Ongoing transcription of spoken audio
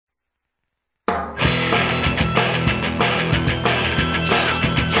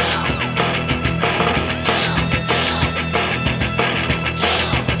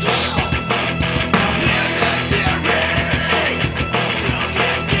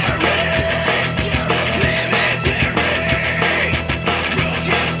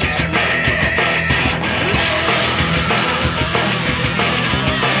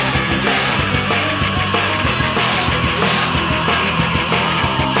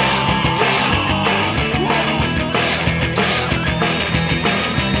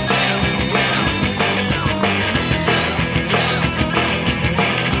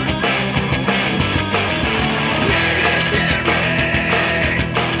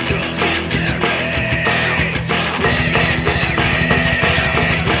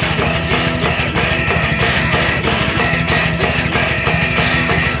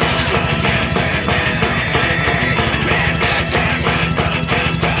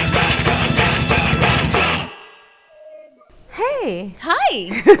Hi.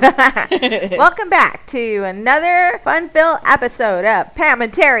 Hi. Welcome back to another fun-filled episode of Pam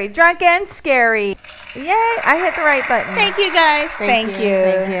and Terry, Drunk and Scary. Yay, I hit the right button. Thank you, guys. Thank you.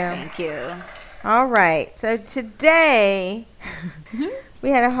 Thank you. All right, so today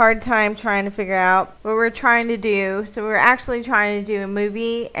we had a hard time trying to figure out what we're trying to do. So we were actually trying to do a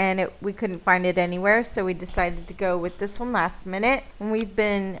movie, and we couldn't find it anywhere, so we decided to go with this one last minute. And we've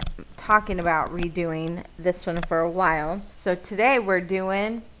been talking about redoing this one for a while. So today we're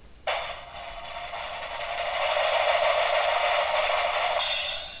doing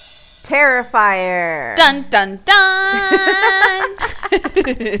Terrifier. Dun, dun, dun.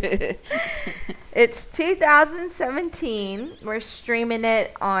 It's 2017. We're streaming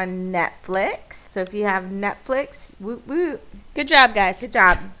it on Netflix. So if you have Netflix, whoop whoop. Good job, guys. Good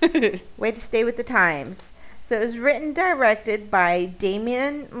job. Way to stay with the times. So it was written and directed by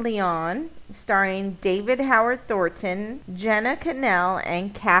Damien Leone, starring David Howard Thornton, Jenna Cannell,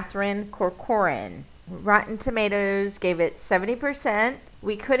 and Catherine Corcoran. Rotten Tomatoes gave it 70%.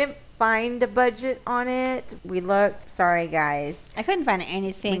 We couldn't find a budget on it. We looked. Sorry, guys. I couldn't find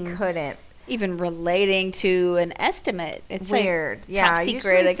anything. We couldn't. Even relating to an estimate. It's weird. Like yeah, top secret,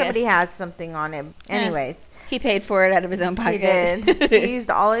 usually I guess. Somebody has something on it. Anyways. He paid for it out of his own pocket. He did. He used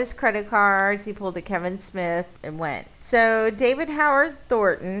all his credit cards. He pulled a Kevin Smith and went. So David Howard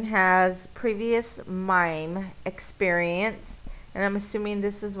Thornton has previous mime experience. And I'm assuming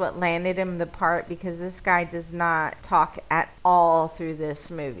this is what landed him the part, because this guy does not talk at all through this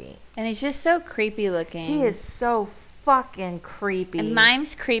movie. And he's just so creepy looking. He is so fucking creepy. And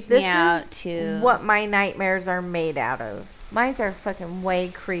mimes creep me out too. What my nightmares are made out of. Mines are fucking way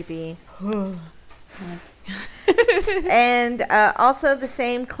creepy. And also the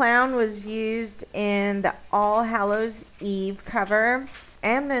same clown was used in the All Hallows Eve cover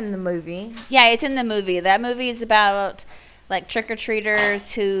and in the movie. Yeah, it's in the movie. That movie is about like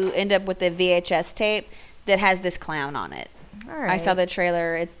trick-or-treaters who end up with a VHS tape that has this clown on it. All right. I saw the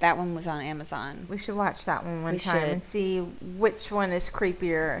trailer. That one was on Amazon. We should watch that one We time should. and see which one is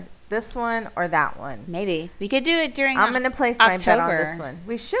creepier, this one or that one. Maybe. We could do it during I'm going to place my bet on October. this one.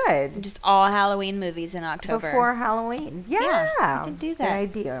 We should. Just all Halloween movies in October. Before Halloween. Yeah, Yeah. we could do Good that.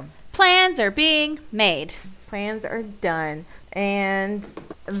 idea. Plans are being made. Plans are done. And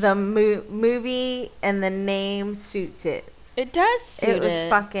the movie and the name suits it. It does suit It was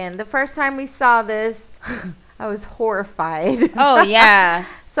fucking... The first time we saw this, I was horrified. Oh, yeah.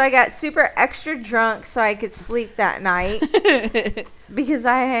 So I got super extra drunk so I could sleep that night. Because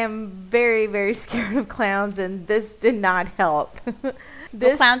I am very, very scared of clowns, and this did not help.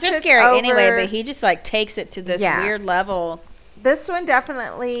 Well, clowns are took scary over- anyway, but he just like takes it to this weird level. This one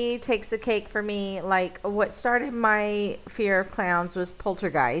definitely takes the cake for me. Like, what started my fear of clowns was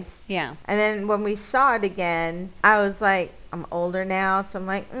Poltergeist. Yeah. And then when we saw it again, I was like, I'm older now, so I'm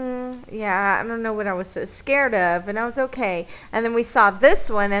like, yeah, I don't know what I was so scared of, and I was okay. And then we saw this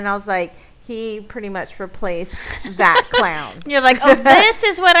one, and I was like, he pretty much replaced that clown. You're like, oh, this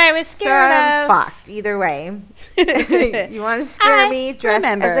is what I was So scared I'm of. fucked either way. You want to scare me? Dress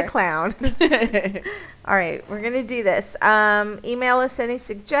as a clown. All right, we're going to do this. Email us any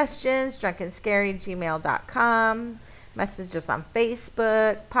suggestions, drunkandscary@gmail.com. Message us on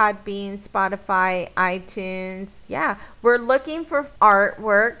Facebook, Podbean, Spotify, iTunes. Yeah, we're looking for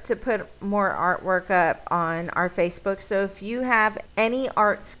artwork to put more artwork up on our Facebook. So if you have any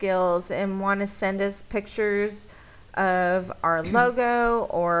art skills and want to send us pictures of our logo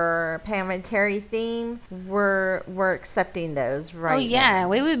or Pam and Terry theme, we're accepting those right now. Oh, yeah.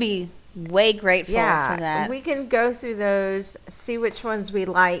 We would be way grateful for that. We can go through those, see which ones we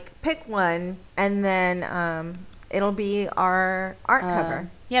like, pick one, and then it'll be our art cover.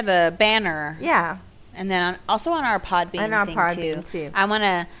 Yeah, the banner. Yeah. And then also on our Podbean And our thing Podbean, too.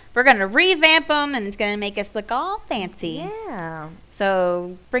 too. We're gonna revamp them, and it's gonna make us look all fancy. Yeah.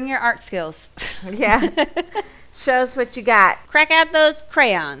 So bring your art skills. Yeah. Show us what you got. Crack out those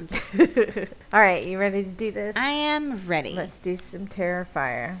crayons. All right, you ready to do this? I am ready. Let's do some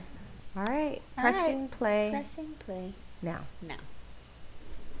Terrifier. All right. All Pressing right. play. Pressing play. Now.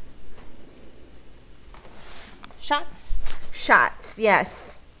 Shots,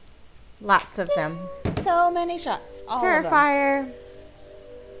 yes. Lots of them. So many shots. All of them. Terrifier.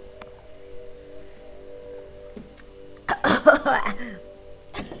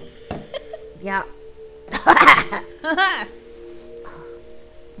 Yeah.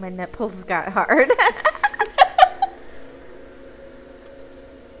 My nipples got hard.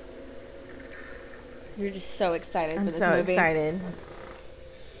 You're just so excited I'm for this so movie. excited.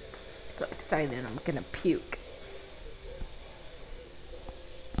 So excited, I'm gonna puke.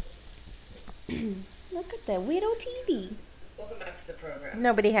 Look at that weirdo TV. Welcome back to the program.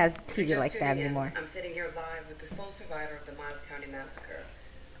 Nobody has If you're TV just like that tuning in, anymore. I'm sitting here live with the sole survivor of the Miles County Massacre,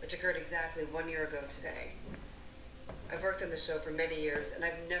 which occurred exactly 1 year ago today. I've worked on the show for many years, and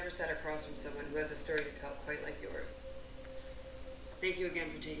I've never sat across from someone who has a story to tell quite like yours. Thank you again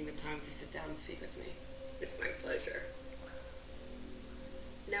for taking the time to sit down and speak with me. It's my pleasure.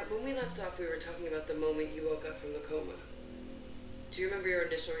 Now, when we left off, we were talking about the moment you woke up from the coma. Do you remember your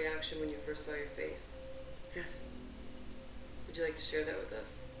initial reaction when you first saw your face? Yes. Would you like to share that with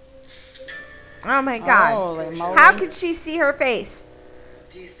us? Oh my God. Holy moly. How could she see her face?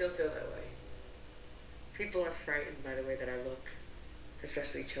 Do you still feel that way? People are frightened by the way that I look,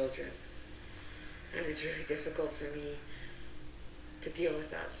 especially children. And it's really difficult for me to deal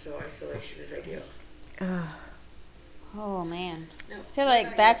with that, so isolation is ideal. Ugh. Oh, man. No, I feel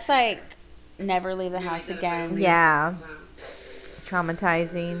like that's like never leave the house again. Yeah. Wow.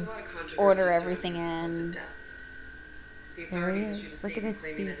 Traumatizing. There's a lot of controversy Order surrounding everything his supposed in. death. The There he authorities is. issued a Look at statement his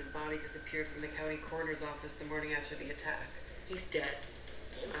claiming that feet. his body disappeared from the county coroner's office the morning after the attack. He's dead.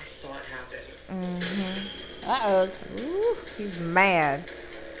 I saw it happen. Uh-oh. Ooh, he's mad.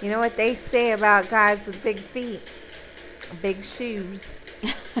 You know what they say about guys with big feet? Big shoes.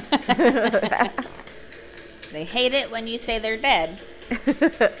 They hate it when you say they're dead.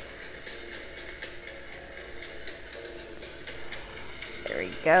 There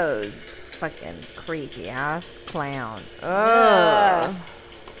he goes. Fucking creepy ass clown. Ugh. Oh.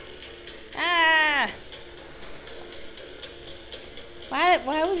 Ah!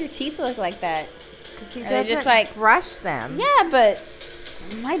 Why would your teeth look like that? Because he Are they doesn't just like- brush them. Yeah, but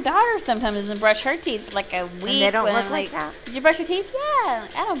my daughter sometimes doesn't brush her teeth for like a week. And they don't when look I'm like that? Did you brush your teeth? Yeah.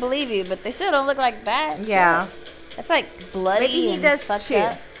 I don't believe you, but they still don't look like that. Yeah. Shit. That's like bloody Maybe he and does fucked chew.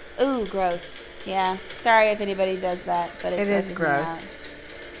 up. Ooh, gross. Yeah. Sorry if anybody does that, but It is grosses me gross. out.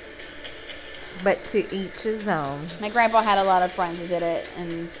 But to each his own. My grandpa had a lot of friends who did it,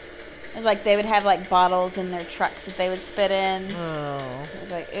 and it was like they would have like bottles in their trucks that they would spit in. Oh. It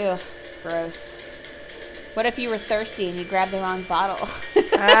was like, ew, gross. What if you were thirsty and you grabbed the wrong bottle?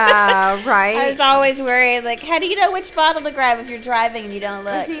 Ah, right. I was always worried, like, how do you know which bottle to grab if you're driving and you don't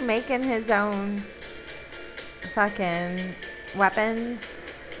Was look? he making his own fucking weapons?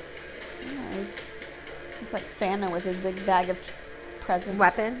 Yeah, it's like Santa with his big bag of presents.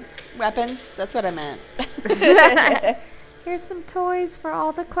 Weapons? Weapons? That's what I meant. Here's some toys for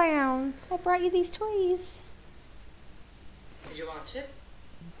all the clowns. I brought you these toys. Did you watch it?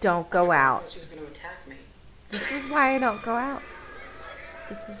 Don't go I out. thought she was going to attack me. This is why I don't go out.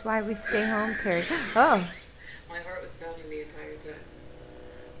 This is why we stay home, Terry. Oh. My heart was pounding the entire time.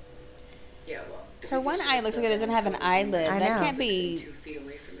 Yeah, well. if Her you one think eye she looks was like it doesn't have an eyelid. I That know. can't be, 2 feet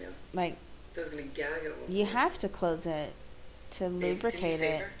away from you. like, I was going to gag at one you point. have to close it to Babe, do me a lubricate it.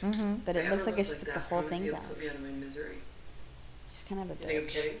 favor? Mm-hmm. But I it ever looks like look it's just like the that, whole promise thing's you'll out. put me out of my misery. She's kind of a You think I'm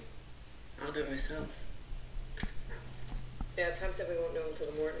bitch. kidding? I'll do it myself. Yeah, Tom said we won't know until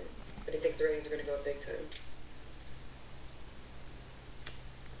the morning, but he thinks the ratings are going to go up big time.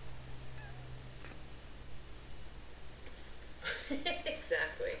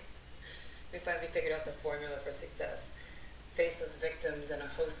 Exactly. We finally figured out the formula for success. Faceless victims and a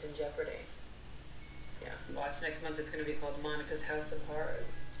host in jeopardy. Yeah, watch next month. It's going to be called Monica's House of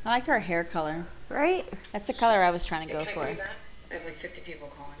Horrors. I like her hair color. Right? That's the color I was trying to Yeah, go can I for. do that? I have like 50 people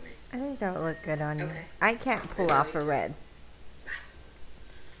calling me. I think that would look good on you. Okay. I can't pull off a red.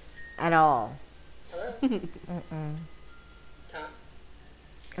 At all. Hello? Mm-mm. Tom?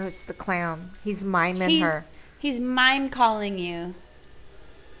 Oh, it's the clown. He's miming He's- her. He's mime calling you.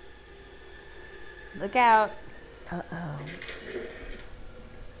 Look out. Uh-oh.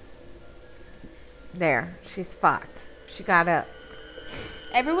 There. She's fucked. She got up.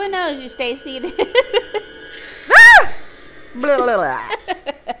 Everyone knows you stay seated. Ah! Blah, blah, blah.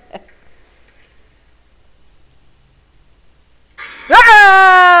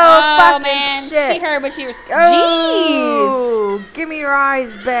 Oh, fucking man. shit. She heard what she was. Jeez. Oh, give me your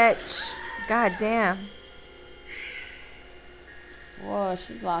eyes, bitch. God damn. Whoa,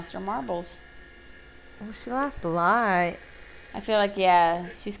 she's lost her marbles. Oh, she lost a lot. I feel like, yeah,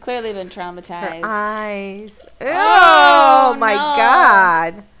 she's clearly been Her traumatized. eyes. Oh, Oh, my no.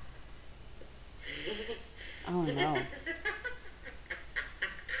 God. Oh, no.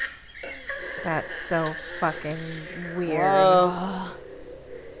 That's so fucking weird. Whoa.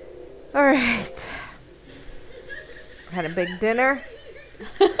 All right. Had a big dinner.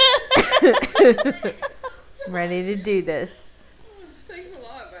 Ready to do this. Thanks a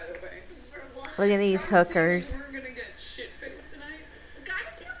lot, by the way. For what? Look at these hookers. We're gonna get shit-faced tonight. Guys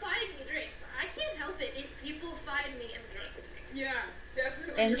keep finding me drinks. I can't help it if people find me interesting. Yeah,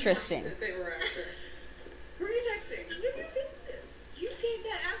 definitely. Interesting. That they were after. Who are you texting?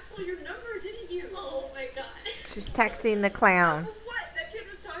 She's texting the clown. What? That kid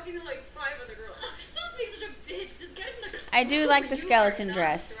was talking to like 5 other girls. Oh, stop being such a bitch. Just get in the car. I do like the skeleton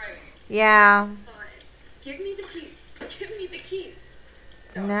dress. Yeah. Fine. Give me the keys. Give me the keys.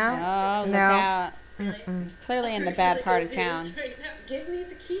 No. Oh, look No. out. Mm-mm. Clearly in the bad part of town. Right now. Give me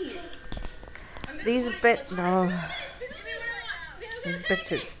the keys. These these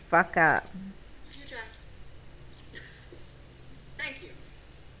bitches fuck up. You try. Thank you.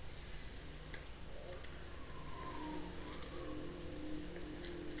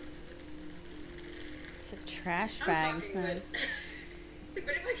 It's a trash I'm bag. talking, but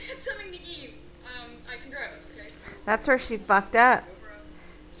if I get something to eat, I can drive us, okay? That's where she fucked up. So, bro.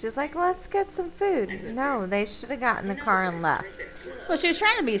 She was like, let's get some food. No, they should have gotten in the car and left. Well, she was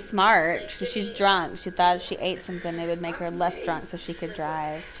trying to be smart because she's drunk. She thought if she ate something, it would make her less drunk so she could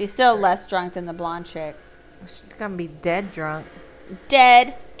drive. She's still less drunk than the blonde chick. She's gonna be dead drunk.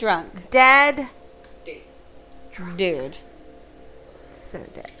 Dead drunk. Dead. Dude. So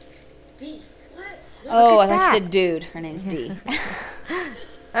dead. D. What? Oh, I at thought that. she said dude. Her name's D.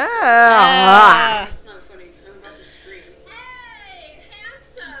 Oh. That's not funny. I'm about to scream. Hey,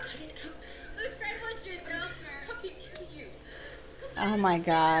 handsome. My friend wants your number. Puppy, kill you. Oh my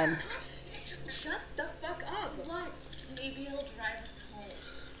god. Just shut the fuck up. What? Maybe he'll drive us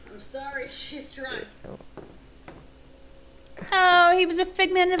home. I'm sorry, she's drunk. Oh, he was a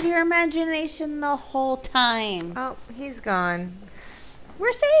figment of your imagination the whole time. Oh, he's gone.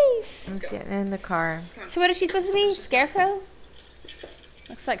 We're safe. I'm getting in the car. So what is she supposed to be? Scarecrow?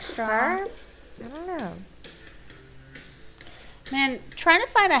 Looks like straw. Her? I don't know. Man, trying to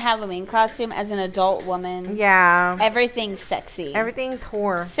find a Halloween costume as an adult woman. Yeah. Everything's sexy. Everything's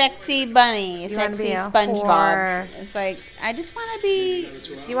horror. Sexy bunny, You wanna sexy be a SpongeBob. whore. It's like I just want to be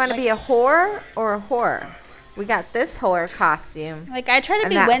Do you want to be a whore or a whore? We got this whore costume. like I tried to And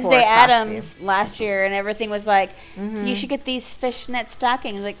be that Wednesday whore Addams last year, and everything was like, Mhm. you should get these fishnet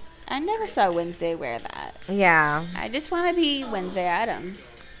stockings. Like I never saw Wednesday wear that. Yeah. I just want to be Wednesday Addams.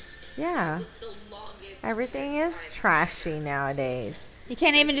 Yeah. The longest. Everything is trashy nowadays. You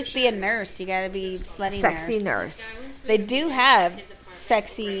can't even just be a nurse. You got to be slutty Sexy nurse. nurse. They do have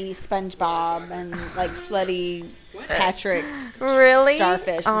sexy SpongeBob and like slutty Patrick. Really? Starfish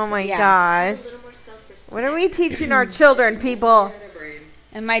and Oh stuff, my yeah. gosh. What are we teaching our children, people?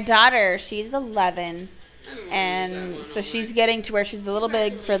 And my daughter, she's 11, and so she's getting to where she's a little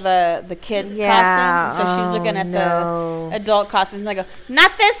big for the kid Yeah. costumes. So she's looking at no. the adult costumes, and I go,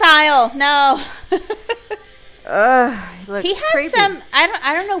 not this aisle, no. Ugh, he looks He has creepy. some.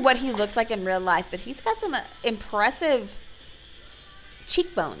 I don't know what he looks like in real life, but he's got some impressive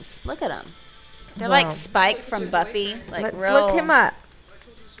cheekbones. Look at him. They're Wow. like Spike from Buffy, like Let's real, look him up.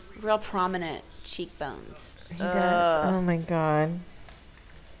 real prominent cheekbones. He does. Oh my god.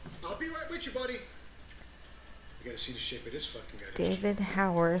 I'll be right with you, buddy. You gotta see the shape of this fucking guy. David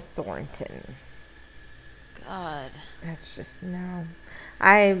Howard Thornton. God. That's just no.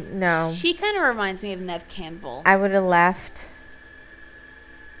 No. She kind of reminds me of Nev Campbell. I would have left.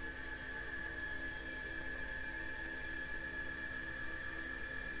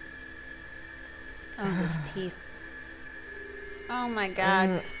 Oh, his teeth. Oh my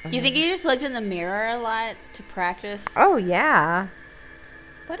god. Do you think he just looked in the mirror a lot to practice? Oh yeah.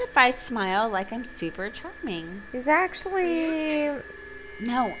 What if I smile like I'm super charming? He's actually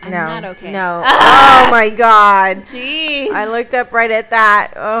No, I'm no. not okay. No. Ah! Oh my god. Jeez. I looked up right at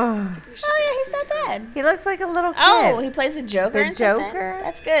that. Oh. Oh yeah, he's not bad. He looks like a little kid. Oh, he plays the Joker. The in something? Joker?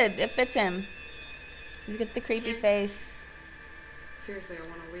 That's good. It fits him. He's got the creepy face. Seriously, I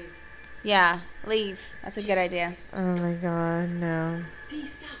want to leave. Yeah, leave. That's a good idea. Oh my god, no. D,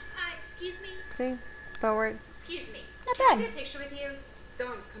 stop. Excuse me. See? Forward. Excuse me. Not Can I bad. get a picture with you?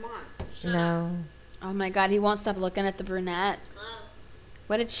 Don, come on. Shut up. No. Oh my god, he won't stop looking at the brunette. Hello.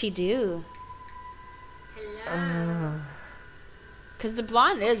 What did she do? Hello. Because the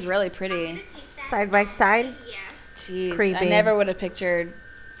blonde is really pretty. Side by side? Yes. Jeez, I Creepy. never would have pictured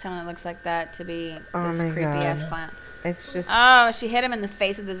someone that looks like that to be Oh this my creepy ass God. clown. It's just Oh, she hit him in the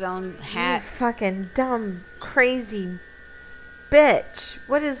face with his own you hat. fucking dumb, crazy bitch.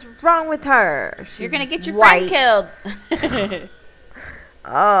 What is wrong with her? You're She's gonna get your white. friend killed.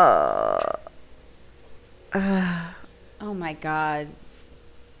 Oh. Ugh. Oh my god.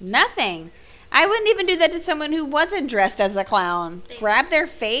 Nothing. I wouldn't even do that to someone who wasn't dressed as a clown. Grab their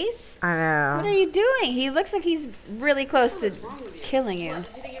face? I What are know. you doing? He looks like he's really close to killing you. Do you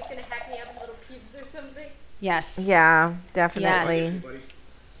think it's gonna hack me up in little pieces or something? Yes. Yeah, definitely. Buddy.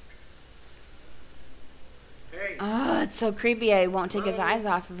 Hey, Oh, it's so creepy. I won't take his eyes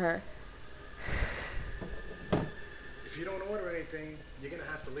off of her. if you don't order anything, you're gonna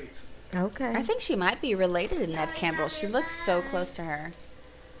have to leave. Okay. I think she might be related to Nev Campbell. She looks so close to her.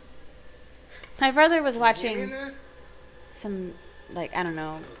 My brother was You in watching there? some, like, I don't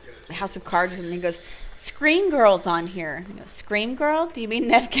know, House of Cards, and he goes, Scream Girl's on here. I go, Scream Girl? Do you mean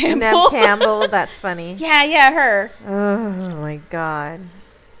Nev Campbell? Nev Campbell, that's funny. Yeah, her. Oh my god.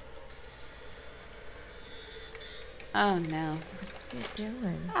 Oh, no. What's he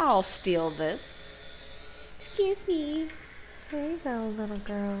doing? I'll steal this. Excuse me. There you go, little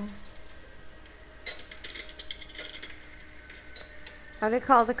girl. How'd it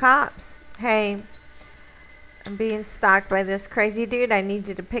call the cops? Hey, I'm being stalked by this crazy dude. I need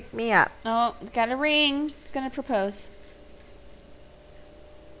you to pick me up. Oh, got a ring. Gonna propose.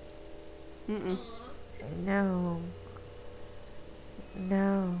 Mm-mm. No.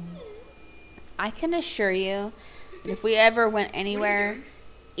 No. I can assure you, if we ever went anywhere,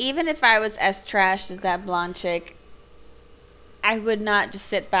 even if I was as trashed as that blonde chick, I would not just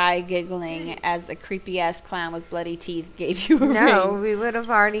sit by giggling as a creepy ass clown with bloody teeth gave you a No, ring. we would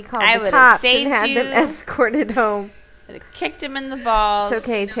have already called I the would've cops saved and had them you. escorted home. I'd have kicked him in the balls. It's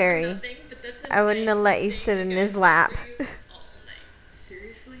okay, Terry. I wouldn't have let you sit in his lap.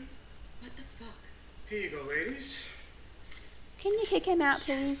 Seriously? What the fuck? Here you go, ladies. Can you kick him out,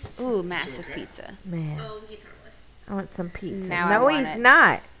 please? Ooh, massive okay? pizza. Man, Oh, he's harmless. I want some pizza. Now I no, want he's it.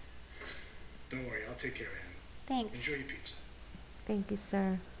 not. Don't worry, I'll take care of him. Thanks. Enjoy your pizza. Thank you,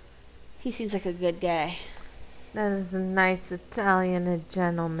 sir. He seems like a good guy. That is a nice Italian a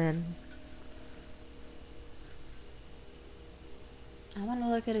gentleman. I want to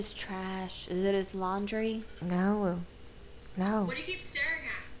look at his trash. Is it his laundry? No. No. What do you keep staring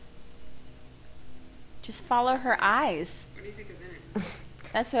at? Just follow her eyes. What do you think is in it?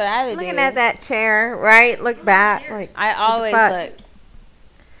 That's what I would Looking do. at that chair, right? Look back. Like, I always fuck? look.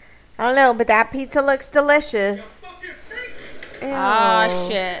 I don't know, but that pizza looks You delicious. fucking freak! Ew. Oh,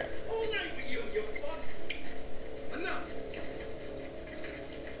 shit. All night for you fuck! Enough!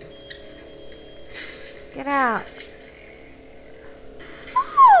 Get out.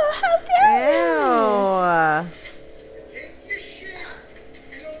 Oh, how dare you! Ew. Take your shit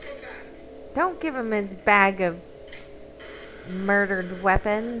and don't come back. Don't give him his bag of murdered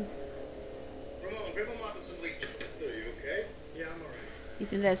weapons. Ramon, grab a mop and some bleach. Are you okay? Yeah, I'm alright. You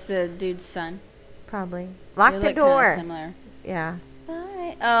think that's the dude's son? Probably. Lock They the look kinda door. Similar. Yeah.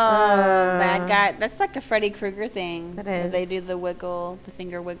 Bye. Oh, bad guy. That's like a Freddy Krueger thing. It where They is. do the wiggle, the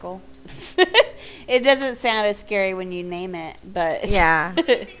finger wiggle. It doesn't sound as scary when you name it, but Yeah. What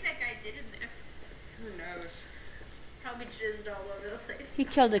do you think that guy did in there? Who knows? Probably jizzed all over the place. he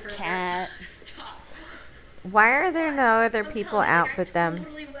killed a cat. Stop. Why are there no other I'm people telling you, out the guy but them?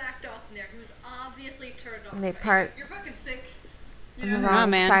 Totally whacked off in there. He was obviously turned off. And they part You're fucking sick. on the know, wrong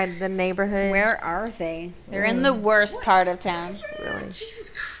man. side of the neighborhood. Where are they? They're in the worst part of town. Really? Jesus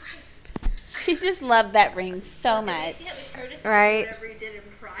Christ. She just loved that ring so At much. least he had the courtesy to do Right. whatever he did in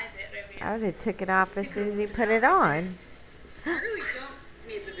private. I mean, I would have took it off as soon as he put it on. You really don't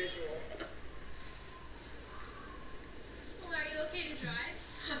need the visual. well, are you okay to drive?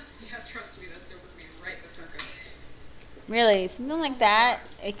 Yeah, trust me, that sobered me right the fuck up. Really, something like that,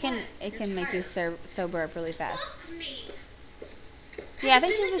 it can make you sober up really fast. Fuck me. Yeah, I Has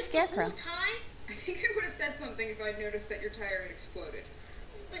think it she's been a like this the scarecrow. whole time? I think I would have said something if I'd noticed that your tire had exploded.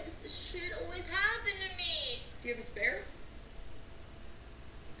 Why does this shit always happen to me? Do you have a spare?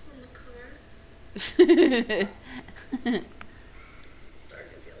 It's on the car. I'm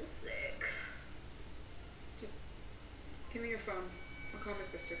starting to feel sick. Just give me your phone. I'll call my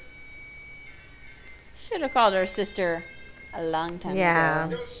sister. Should have called her sister a long time Yeah.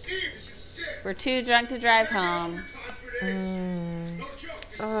 ago. Yo, Steve, this is sick. We're too drunk to drive home. Overtime for this. Mm. No joke.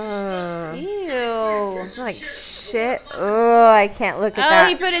 This is Oh. Ew. It's like shit. Oh, I can't look at Oh, that.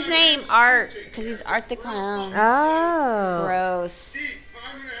 he put his name Art because he's Art the Clown. Oh. Gross. Steve,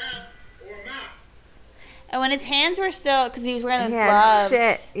 time and a half or a map. And when his hands were still, because he was wearing those Yeah, gloves.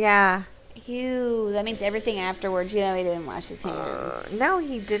 shit. Yeah. Ew, that means everything afterwards. You know he didn't wash his hands. No,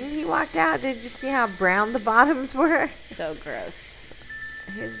 he didn't. He walked out. Did you see how brown the bottoms were? So gross.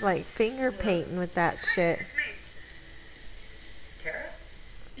 He was like finger painting with that shit. It's me. Tara?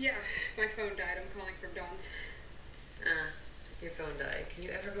 Yeah, my phone died. I'm calling from Dawn's. Your phone died. Can you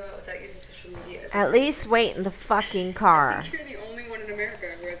ever go out without using social media? At least wait in the fucking car. You're the only one in America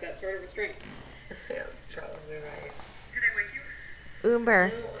who has that sort of restraint. Yeah, that's probably right. Did I wake you? Uber.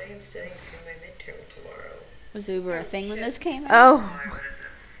 No, I am studying for my midterm tomorrow. Was Uber a thing when this came out? Oh.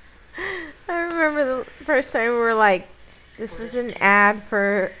 I remember the first time we were like, this is an ad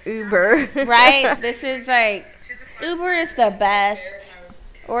for Uber. Right? This is like, Uber is the best.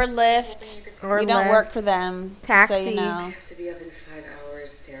 Or Lyft. Or We don't Lyft. work for them. So Taxi. you know. I have to be up in 5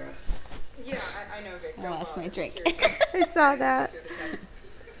 hours, Tara. I lost my drink. Seriously. I saw that. Those are the test.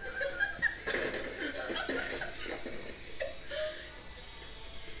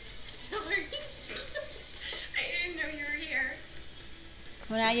 Sorry. I didn't know you were here.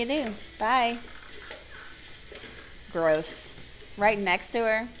 Well, now you do. Bye. Gross. Right next to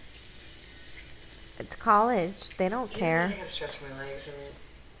her. It's college. They don't You care. I gotta stretch my legs and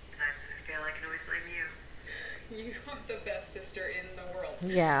I feel I can always blame you. You are the best sister in the world.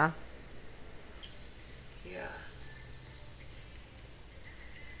 Yeah. Yeah.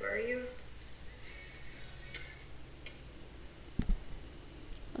 Where are you?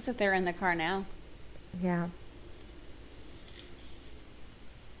 Looks like they're in the car now. Yeah.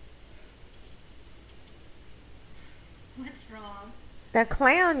 What's wrong? The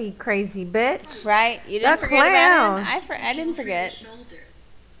clown, you crazy bitch. Right? You didn't The forget about clown. him? I didn't Over your forget. shoulder.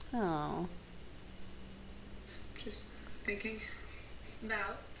 Oh. Just thinking.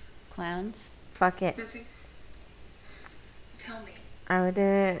 About? Clowns. Fuck it. Nothing. Tell me. I would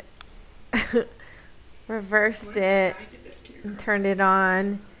did it. Reversed What it. if I did this to your And car? turned it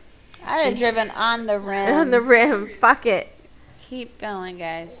on. I'd have driven on the rim. On the rim. Fuck it. Keep going,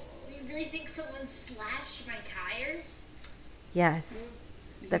 guys. You really think someone slashed my tires? Yes.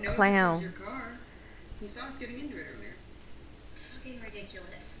 He The knows clown. This is your car. He saw us getting into it earlier. It's fucking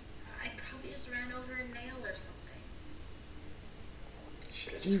ridiculous. I probably just ran over a nail or something.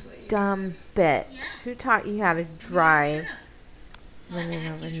 Should have You just let you dumb bitch. Yeah. Who taught you how to Yeah, drive? should've. But Running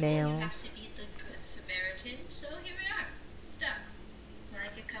as over usual, you have nails. to be the good Samaritan, so here we are, stuck.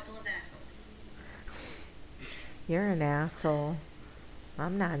 Like a couple of assholes. You're an asshole.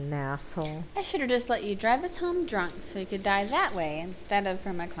 I'm not an asshole. I should have just let you drive us home drunk so you could die that way instead of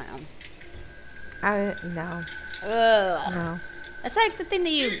from a clown. No. Ugh. No. That's like the thing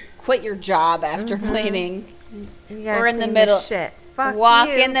that you quit your job after cleaning. You gotta Or in the clean middle. this shit. Fuck Walk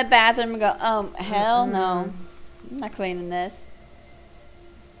you. in the bathroom and go, oh, hell no. I'm not cleaning this.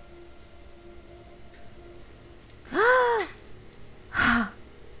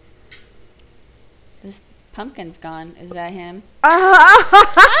 This pumpkin's gone. Is that him? No!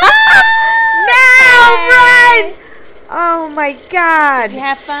 Run! Oh my god. Did you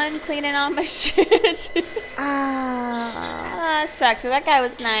have fun cleaning all my shit? Ah. That sucks. Well, that guy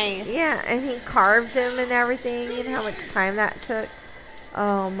was nice. Yeah, and he carved him and everything. You know how much time that took?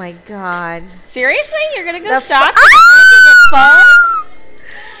 Oh my god. Seriously? You're going to go The stop fu- phone?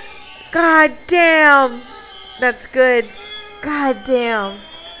 God damn. That's good. God damn.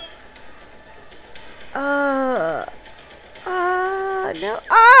 No.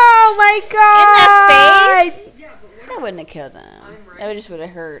 Oh my god. In the face? Yeah, but what That if wouldn't have killed him. I'm right. That just would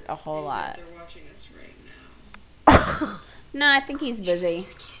have hurt a whole he's out lot. there watching us right now? No, I think he's busy.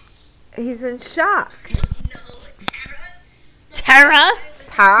 He's in shock. No, Tara. Tara?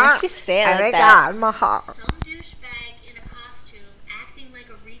 Huh? Why'd you say it Oh like my that? god, my heart. Some douchebag in a costume acting like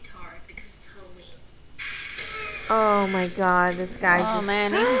a retard because it's Halloween. Oh my god, this guy's Oh just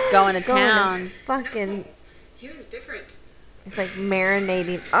man, he's just going to going to town. fucking. He was different. It's like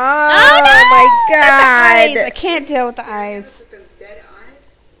marinating. Oh, Oh, no! my Eyes. I god. can't deal with the Staring at eyes. us with those dead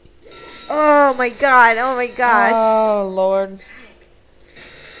eyes. Oh my god. Oh my god. Oh Lord.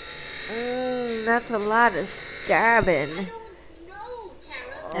 That's a lot of stabbing. I don't know,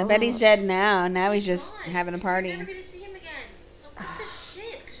 Tara. I bet he's dead now. Now he's just having a You're party. never gonna see him again. So cut the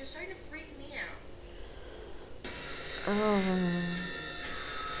shit, because you're starting to freak me out. Oh.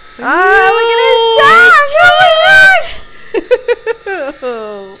 Oh, look at his tongue! Oh my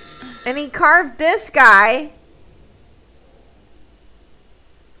god! And he carved this guy.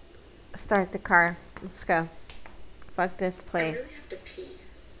 Start the car. Let's go. Fuck this I place. really have to pee.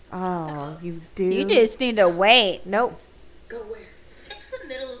 Oh, you do? You just need to wait. Nope. Go where? It's the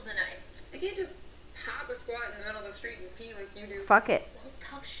middle of the night. I can't just pop a squat in the middle of the street and pee like you do. Fuck it. Well,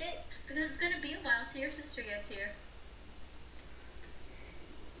 tough shit, because it's gonna be a while till your sister gets here.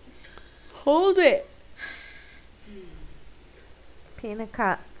 Hold it. Pee in a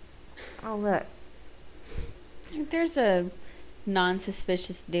cup. Oh, look. There's a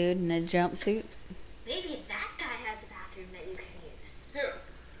non-suspicious dude in a jumpsuit. Maybe that guy has a bathroom that you can use. Who?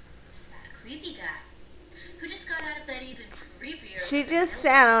 That creepy guy. Who just got out of bed even creepier. She than just the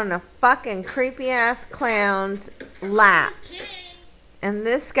sat on a fucking creepy ass clown's lap. Just kidding. And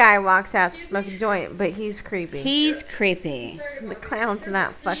this guy walks out to smoke a joint, but he's creepy. He's creepy. The clown's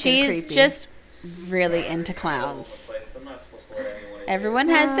not fucking She's creepy. just really into clowns. Everyone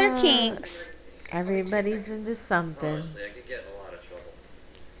has their kinks. Everybody's into something. Honestly, I could get in a lot of trouble.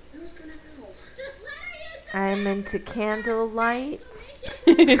 Who's gonna know? Just let her I'm into candlelight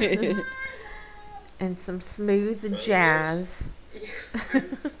and some smooth jazz. Yeah,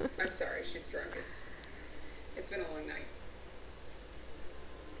 I'm sorry, she's drunk. been a long night.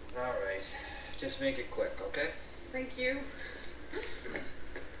 All right. Just make it quick, okay? Thank you.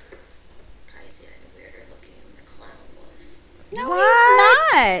 Guys, even weirder looking than the clown was. No,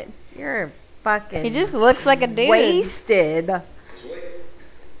 What? he's not. You're fucking He just looks like a dude. wasted. Just wait.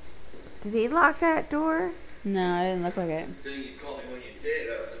 Did he lock that door? No, it didn't look like it. The thing you called me when you did,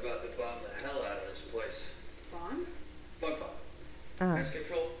 I was about to bomb the hell out of this place. Bomb? Bug bomb. Oh, Pest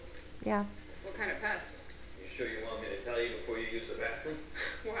control? yeah. What kind of pest? You sure you want me to tell you before you use the bathroom?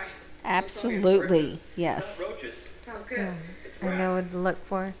 Why? Absolutely. Yes. Not roaches. Oh, good. It's I know rats. what to look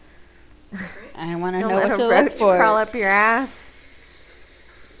for. I want to Don't know let what a to roach look for. crawl up your ass.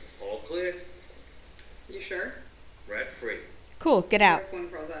 All clear. You sure? Rat free. Cool, get What out. if one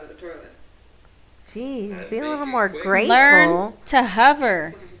crawls out of the toilet? Jeez, I'd be a make little it more quick. grateful. Learn to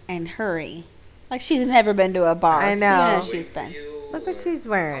hover and hurry. Like she's never been to a bar. I You know. know she's been. Look what she's I'll be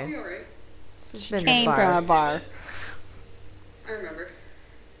wearing. alright. She's She been to came from a bars. bar. I remember.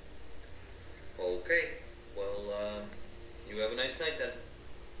 Okay. Well, you have a nice night then.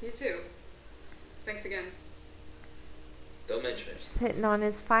 You too. Thanks again. Don't mention it. Just hitting on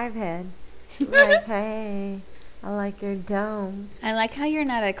his 5 head. Like, hey, I like your dome. I like how you're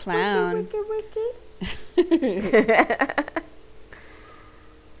not a clown. Wiki, wiki, wiki.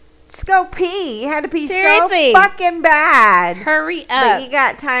 Just go pee. You had to pee Seriously. so fucking bad. Hurry But up. you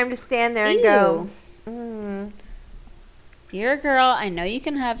got time to stand there and Ew. go. Mm. You're a girl. I know you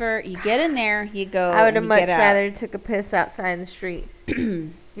can hover. You get in there. You go. I would and have you much get out. rather took a piss outside in the street.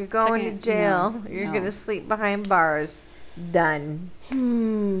 You're going Second, to jail. no, You're no. going to sleep behind bars. Done.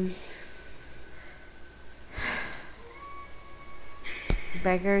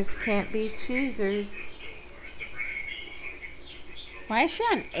 Beggars can't be choosers. Why is she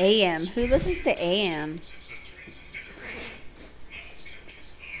on AM? Who listens to AM?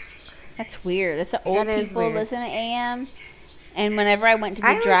 That's weird. It's the old That is people weird. listen to AM. And whenever I went to I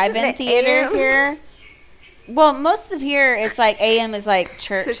the listen drive-in to theater AM. here, well, most of here it's like AM is like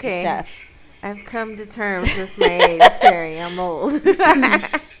church It's okay. stuff. I've come to terms with my age, Sherry. I'm old.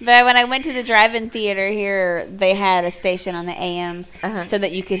 But when I went to the drive-in theater here, they had a station on the AM Uh-huh. so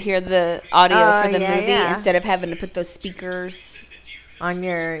that you could hear the audio Oh, for the yeah, movie yeah. instead of having to put those speakers on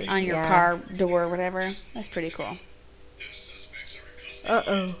your yeah. car door or whatever. That's pretty cool.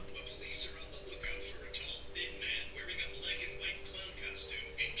 Uh-oh.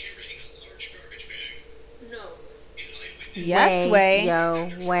 No. Yes, way. Yo,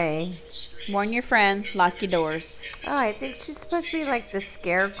 way. Warn your friend. Lock your doors. Oh, I think she's supposed to be like the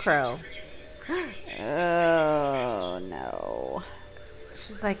scarecrow. Oh, no.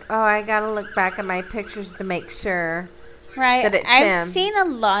 She's like, oh, I gotta look back at my pictures to make sure. Right. That it's I've him. seen a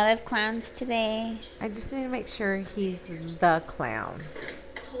lot of clowns today. I just need to make sure he's the clown.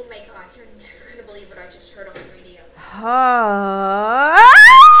 Oh my god, you're never gonna believe what I just heard on the radio. Oh.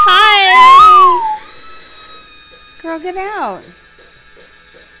 Hi! Girl, get out.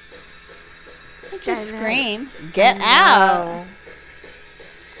 Don't just I know. scream. Get out. No.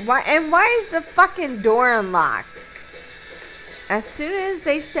 Why is the fucking door unlocked? As soon as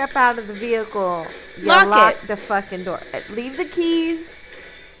they step out of the vehicle, you Lock lock it. the fucking door. Leave the keys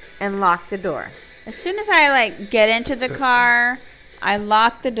and lock the door. As soon as I get into the car, I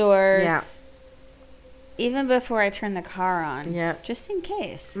lock the doors. Yeah. Even before I turn the car on. Yeah. Just in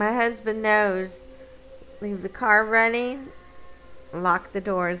case. My husband knows. Leave the car running. Lock the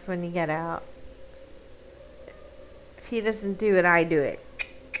doors when you get out. If he doesn't do it, I do it.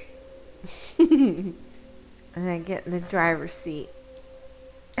 And I get in the driver's seat.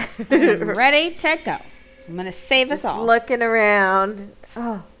 I'm ready to go. I'm going to save us Just all. looking around.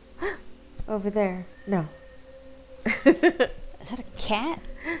 Oh, over there. No. Is that a cat?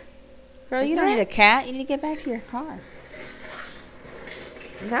 Girl, you don't need a cat. You need to get back to your car.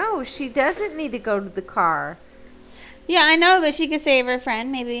 No, she doesn't need to go to the car. Yeah, I know, but she could save her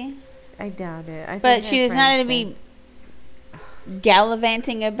friend, maybe. I doubt it. I But think she her does not friend's need to be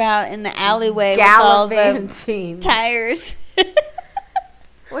gallivanting about in the alleyway with all the gallivanting. tires.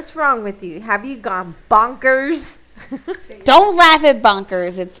 What's wrong with you? Have you gone bonkers? Don't laugh at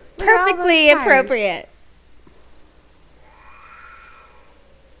bonkers. It's Look at all those perfectly tires. appropriate.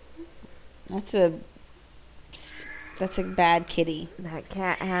 That's a bad kitty. That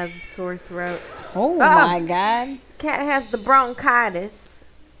cat has a sore throat. Oh my God. Cat has the bronchitis.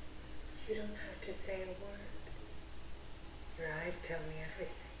 You don't have to say a word. Your eyes tell me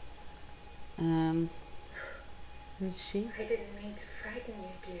everything. Is she? I didn't mean to frighten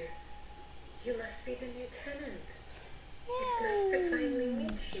you, dear. You must be the new tenant. It's nice to finally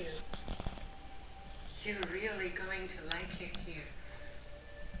meet you. You're really going to like it here.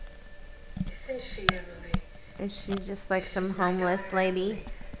 Isn't she, Emily? Is she just like some homeless lady?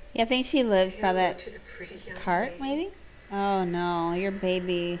 Yeah, I think she lives by that To the pretty young cart, lady. maybe? Oh no, your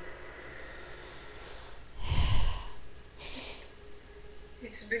baby.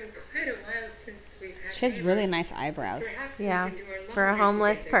 It's been quite a while since we've had She has really neighbors. nice eyebrows. Perhaps we Yeah, can do our for a laundry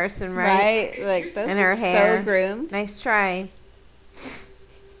homeless together. person, right? Like those And her are hair. so groomed. Nice try.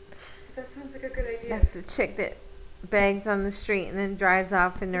 That sounds like a good idea. That's the chick that begs on the street and then drives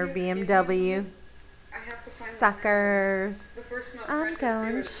off in her BMW. I have to find Suckers. the first month's I'm rent is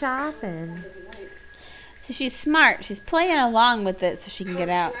going due. shopping. So she's smart. She's playing along with it so she can get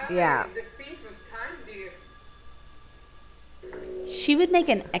out. Yeah. The thief of time, dear. She would make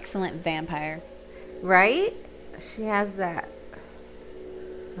an excellent vampire. Right? She has that.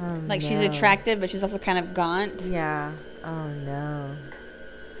 Oh, Like she's no. attractive, but she's also kind of gaunt. Yeah. Oh no.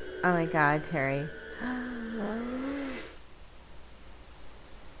 Oh my God, Terry.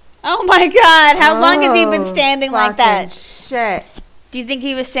 Oh my God! How long has he been Oh, standing like fucking that? Shit. Do you think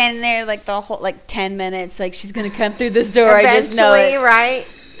he was standing there like the whole 10 minutes? Like she's gonna come through this door. I just know Eventually, it. right?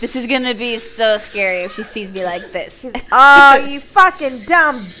 This is gonna be so scary if she sees me like this. Oh, you fucking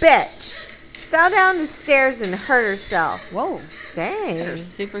dumb bitch. She fell down the stairs and hurt herself. Whoa! Dang. Her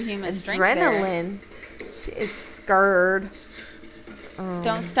superhuman strength there. Adrenaline. She is scared. Oh.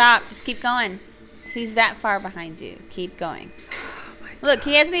 Don't stop. Just keep going. He's that far behind you. Keep going. Look,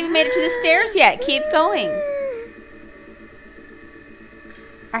 he hasn't even made it to the stairs yet. Keep going.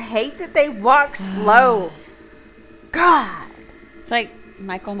 I hate that they walk slow. God. It's like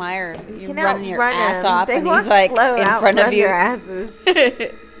Michael Myers. You You're can running your outrun ass them. off, They and walk he's like slow, in front of outrun you. their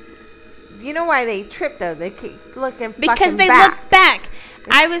asses. You know why they trip though? They keep looking Because fucking they back. look back.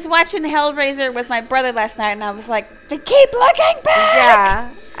 I was watching Hellraiser with my brother last night, and I was like, they keep looking back.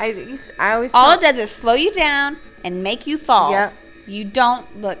 Yeah. I always All thought- it does is slow you down and make you fall. Yep. You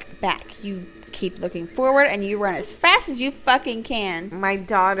don't look back. You keep looking forward, and you run as fast as you fucking can. My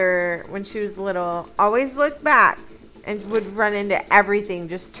daughter, when she was little, always looked back and would run into everything,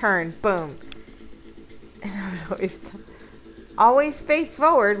 just turn, boom. And I would always face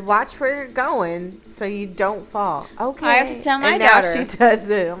forward, watch where you're going so you don't fall. Okay. I have to tell my and now daughter, she does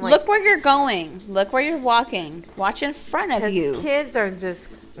it. I'm like, Look where you're going. Look where you're walking. Watch in front of 'cause you. kids are just,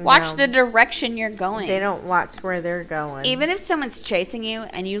 Watch the direction you're going. they don't watch where they're going. Even if someone's chasing you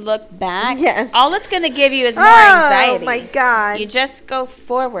and you look back, Yes. all it's going to give you is more oh anxiety. my God. You just go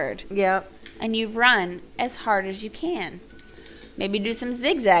forward Yep. and you run as hard as you can. Maybe do some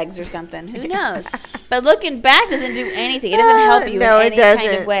zigzags or something. Who knows? But looking back doesn't do anything. It doesn't help you No, in it any kind of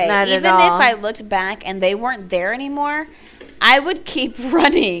doesn't. way. Not at Even if all. I looked back and they weren't there anymore, I would keep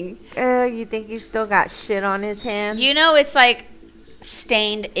running. You think he's still got shit on his hands? You know, it's like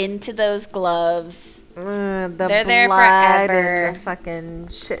stained into those gloves. The They're there blood forever. and the fucking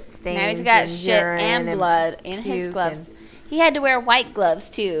shit stains. Now he's got and shit urine and blood in his puke gloves. and- He had to wear white gloves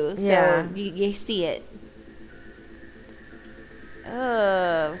too, so Yeah. you see it.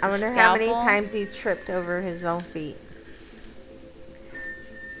 Ugh, I wonder how many times he tripped over his own feet.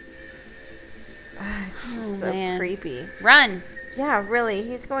 It's just so man. creepy. Run. Yeah, really.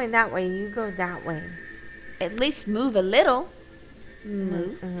 He's going that way. You go that way. At least move a little.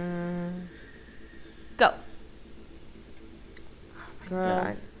 Move. Mm, Go.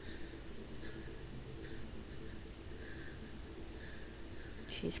 God.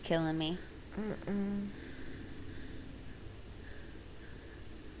 She's killing me. Mm-mm.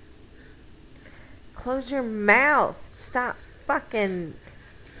 Close your mouth. Stop fucking.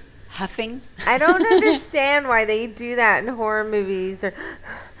 Huffing. I don't understand why they do that in horror movies.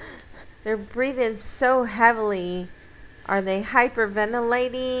 They're breathing so heavily. Are they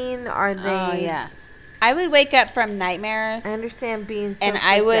hyperventilating? Are they? Oh yeah. I would wake up from nightmares I understand being so and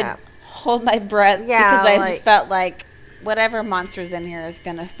I freaked would out. hold my breath Yeah, because I like- just felt like whatever monster's in here is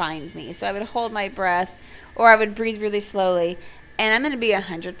gonna find me. So I would hold my breath, or I would breathe really slowly. And I'm gonna be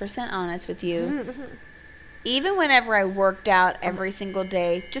 100% honest with you. Even whenever I worked out every single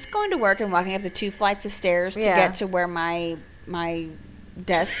day, just going to work and walking up the 2 flights of stairs to Yeah. get to where my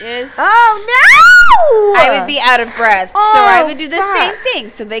desk is, Oh no! I would be out of breath. So I Oh, would do the fuck. same thing.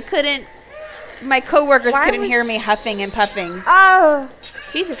 So they couldn't. My coworkers Why couldn't was hear me huffing and puffing. Oh,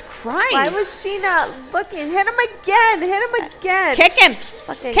 Jesus Christ! why was she not looking? Hit him again! Hit him again! Kick him!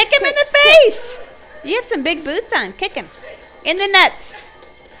 Fucking Kick him in the face! You have some big boots on. Kick him in the nuts.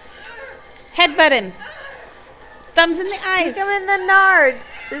 Headbutt him. Thumbs in the eyes. Kick him in the nards.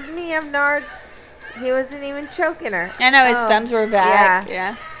 Doesn't he have nards? He wasn't even choking her. I know his Oh, thumbs were back. Yeah.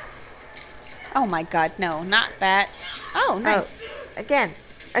 Yeah. Oh my God! No, not that. Oh, nice. Again.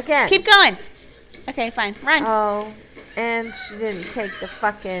 Again. Keep going. Okay, fine. Run. Oh, and she didn't take the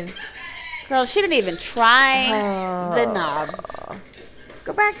fucking Girl, she didn't even try the Oh. knob.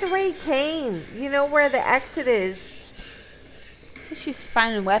 Go back the way he came. You know where the exit is. She's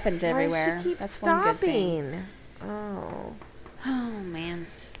finding weapons everywhere. Why does she keep That's one good thing. stopping? Oh. Oh, man.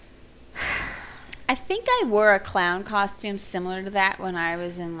 I think I wore a clown costume similar to that when I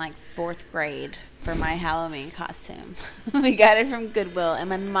was in like 4th grade for my Halloween costume. We got it from Goodwill, and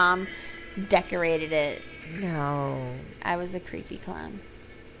my mom decorated it. No. I was a creepy clown.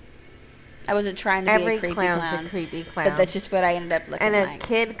 I wasn't trying to Every be a creepy clown's clown, a creepy clown. but that's just what I ended up looking and a like.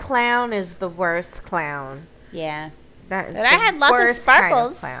 kid clown is the worst clown. Yeah. That is But I the had lots of worst kind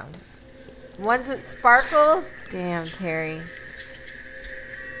sparkles. clown. Ones with sparkles? Damn, Terry. What's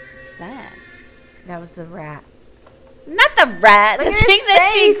that? That was a rat. Not the rat. Look The at thing his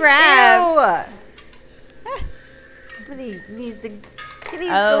that she face, grabbed. ew. Somebody needs to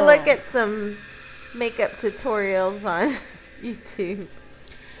Oh. look at some makeup tutorials on YouTube.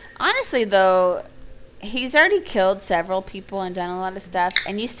 Honestly, though, he's already killed several people and done a lot of stuff,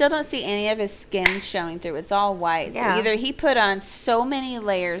 and you still don't see any of his skin showing through. It's all white. Yeah. So either he put on so many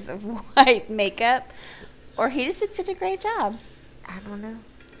layers of white makeup, or he just did such a great job. I don't know.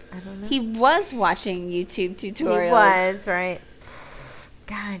 He was watching YouTube tutorials. He was, right?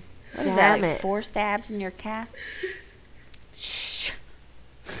 God What is that, damn like it. 4 stabs in your calf? Shh.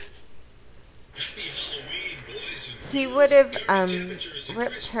 He would have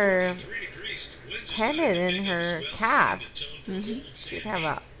ripped her tendon in her calf. She'd have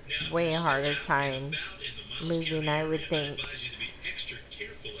a way harder time moving, I would think.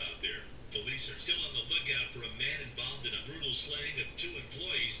 Police are still on the lookout for a man involved in a brutal slaying of 2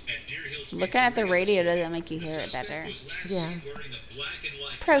 employees at Deer Hill Speedway. Looking at the radio doesn't make you hear it better. Yeah.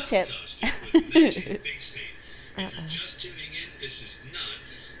 Pro tip. If you're just tuning in, this is not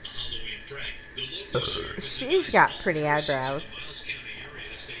a Halloween prank. The local sheriff is She's got pretty advised eyebrows. the Miles County area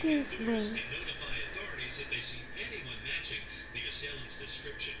to stay Excuse indoors me. and notify authorities if they see anyone matching the assailant's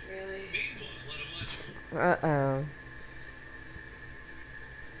description. Really? Meanwhile, on a much Uh-oh.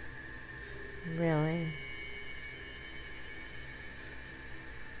 Really?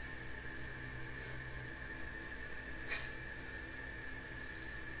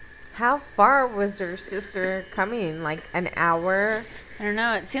 How far was her sister coming? Like an hour? I don't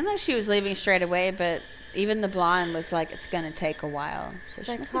know. It seemed like she was leaving straight away, but even the blonde was like, it's going to take a while. So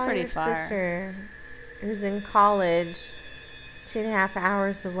she Like, must be call pretty your far. sister who's in college 2.5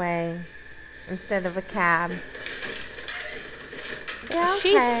 hours away instead of a cab. Yeah,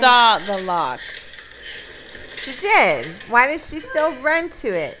 She okay. saw the lock She did. Why did she still run to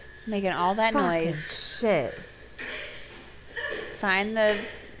it? making all that Fucking noise. shit. Find the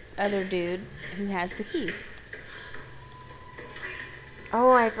other dude who has the keys.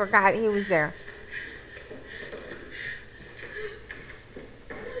 Oh, I forgot he was there.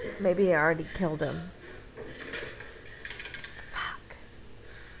 Maybe I already killed him. Fuck.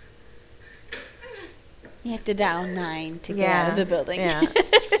 You have to dial 9 to get out of the building. Yeah.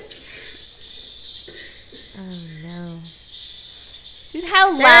 Oh no. Dude,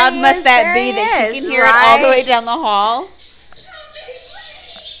 how There loud he must is, that there be he that she is, can hear it all the way right? down the hall?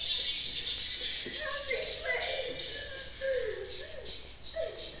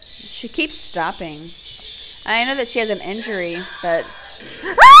 She keeps stopping. I know that she has an injury, but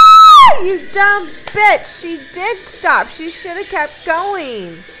Ah! You dumb bitch! She did stop. She should have kept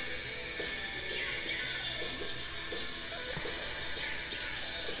going.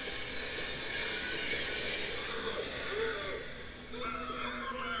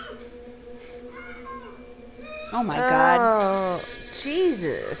 oh my god. Oh,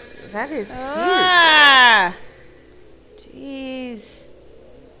 Jesus. That is huge. Ah! Jeez.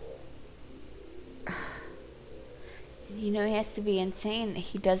 And you know he has to be insane that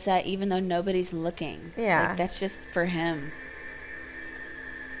he does that even though nobody's looking. Yeah. Like, that's just for him.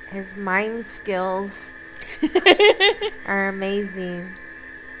 His mime skills are amazing.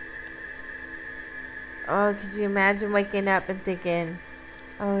 Oh, could you imagine waking up and thinking,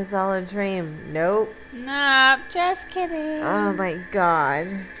 oh, it was all a dream? Nope. Nope, just kidding. Oh my god.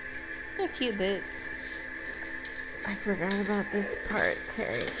 They're cute boots. I forgot about this part,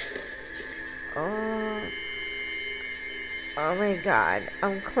 Terry. Oh. Oh my god.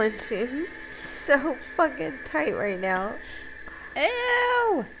 I'm clenching so fucking tight right now.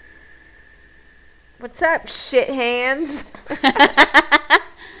 Ew! What's up, shit hands?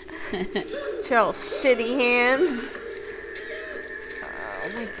 Chill, shitty hands. Oh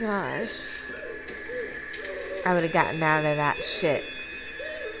my gosh. I would have gotten out of that shit.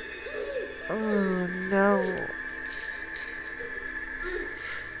 Oh no.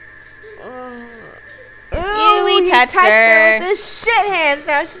 Oh. Ew, he touched touched her. with his shit hands.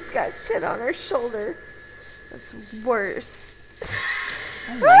 Now she's got shit on her shoulder. That's worse.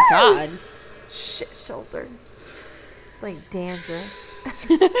 Oh my god. Shit shoulder. It's like dandruff.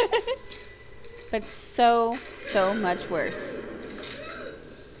 But so much worse.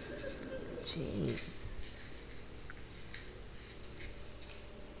 Jeez.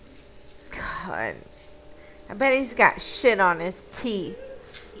 God. I bet he's got shit on his teeth.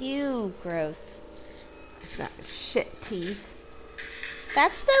 Ew, gross. He's got shit teeth.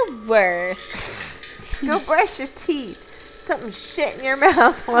 That's the worst. Go brush your teeth. Something shit in your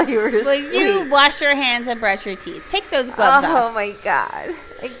mouth while you were asleep. Will you wash your hands and brush your teeth? Take those gloves Oh off. my god.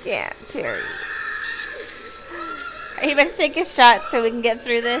 I can't, Terry. Are you about to take a shot so we can get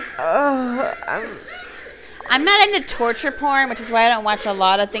through this? Oh, I'm not into torture porn, which is why I don't watch a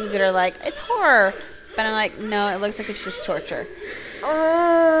lot of things that are like, it's horror. But I'm like, no, it looks like it's just torture.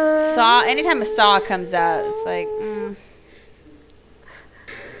 Saw, anytime a Saw comes out, it's like,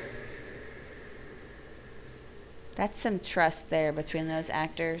 That's some trust there between those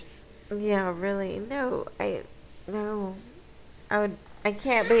actors. Yeah, really. No. I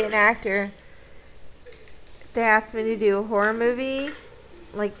can't be an actor. If they asked me to do a horror movie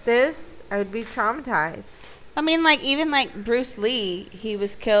like this, I would be traumatized. I mean, like, even like Bruce Lee, he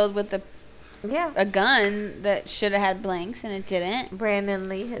was killed with a gun that should have had blanks and it didn't. Brandon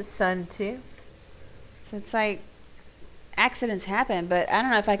Lee, his son, too. So it's like, accidents happen, but I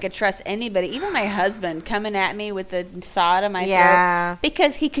don't know if I could trust anybody, even my husband, coming at me with the saw to my throat,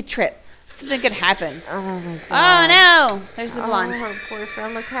 because he could trip. Something could happen. Oh my god. Oh no! There's the blonde. Oh, her poor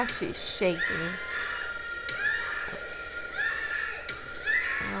friend. Look how she's shaking.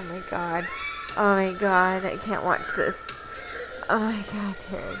 Oh my god. Oh my god. I can't watch this. Oh my god,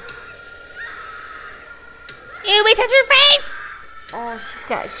 Terry. Ew, we touch her face! Oh, she's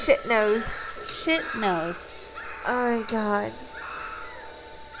got shit nose. Shit nose. Oh my god.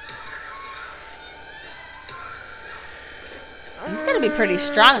 He's gonna be pretty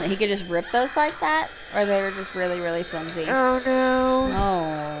strong that he could just rip those like that, or they were just really, really flimsy. Oh no.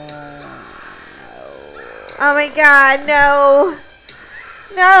 Oh. Oh my god, no.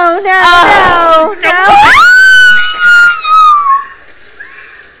 No, no, Oh. no, no.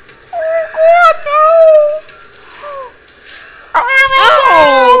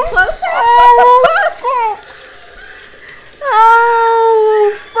 Oh, close up.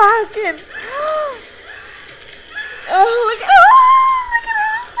 Oh, fucking. Oh, look at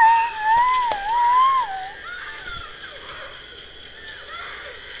her face.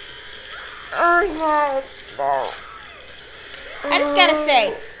 Oh, my God. I just gotta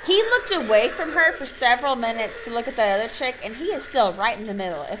say, he looked away from her for several minutes to look at that other chick, and he is still right in the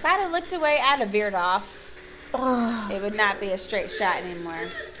middle. If I'd have looked away, I'd have veered off. It would not be a straight shot anymore.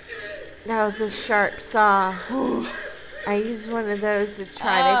 That was a sharp saw. I used one of those to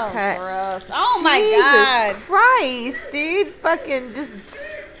try to cut. Gross. Oh my god. Jesus Christ, dude. Fucking just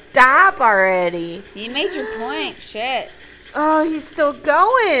stop already. You made your point. Shit. Oh, he's still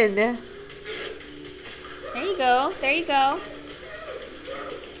going. There you go. There you go.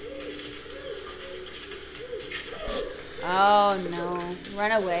 Oh no.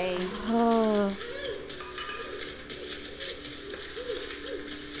 Run away. Oh.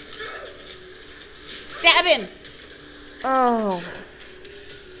 Stab him. Oh.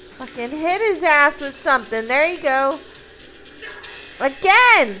 Fucking hit his ass with something. There you go.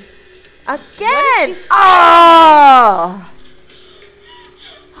 Again. Again. Oh.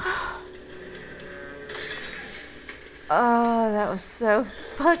 Oh, that was so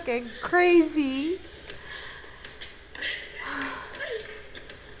fucking crazy.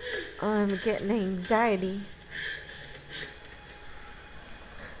 Oh, I'm getting anxiety.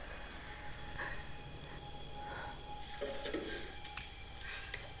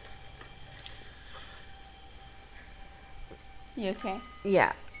 You okay?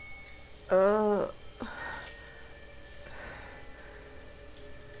 Yeah. Oh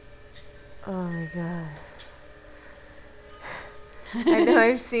my god. I know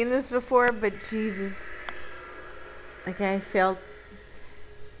I've seen this before, but Jesus. Like, I felt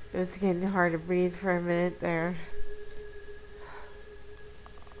it was getting hard to breathe for a minute there.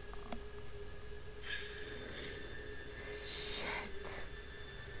 Shit.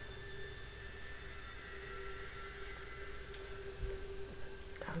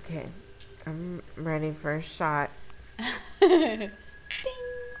 Okay. I'm ready for a shot. Oh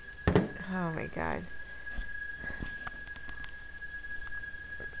my god.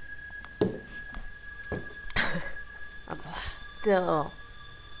 I'm still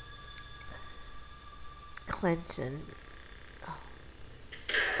clenching.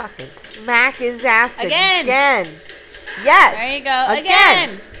 Fucking smack his ass Again. again. Yes. There you go.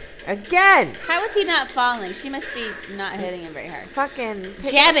 Again. Again. How is he not falling? She must be not hitting him very hard. Fucking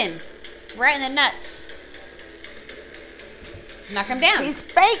Jabbing. Right in the nuts. Knock him down. He's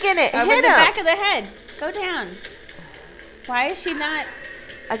faking it. Over Hit the him. back of the head. Go down. Why is she not?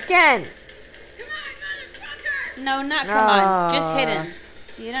 Again. No, not come on. Just hit him.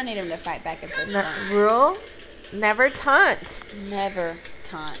 You don't need him to fight back at this point. Rule, never taunt. Never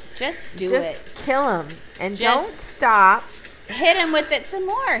taunt. Just do Just kill him. And Just- don't stop it. Hit him with it some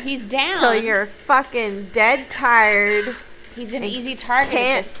more. He's down. till you're fucking dead tired. He's an and easy target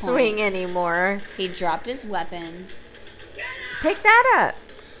Can't at this point. swing anymore. He dropped his weapon. Pick that up.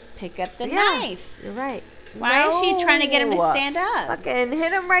 Pick up the Yeah. knife. You're right. Why is she trying to get him to No. stand up? Fucking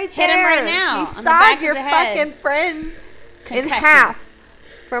hit him right Hit there. him right now, You on the sawed back of your the head. fucking friend in Concussion. half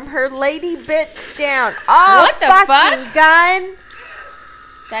from her lady bits down. Oh, What the fucking fuck? gun.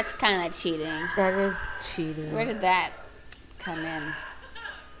 That's kind of cheating. That is cheating. Where did that come in?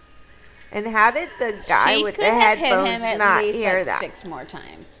 And how did the guy She with could the have hit headphones him at not least hear like that? 6 more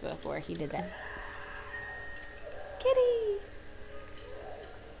times before he did that. Kitty.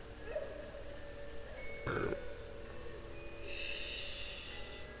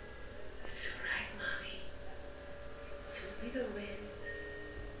 It's alright, Mommy. It's only the wind.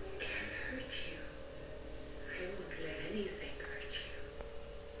 It can't hurt you. I won't let anything hurt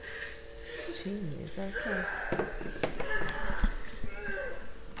you. Jeez, okay.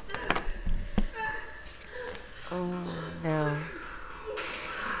 Oh no.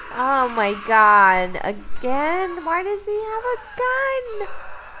 Oh my god. Again? Why does he have a gun?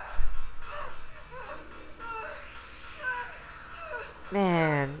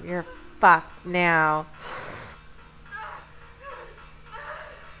 Man, you're fucked now.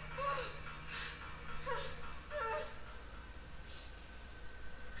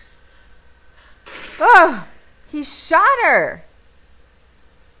 Oh, he shot her.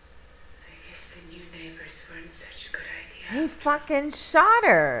 I guess the new neighbors weren't such a good idea. He fucking shot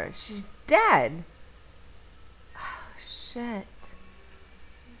her. She's dead. Oh, shit.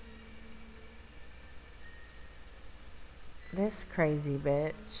 This crazy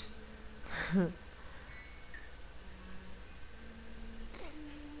bitch.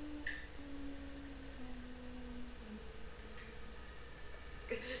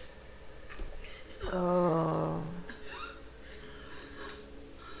 Oh.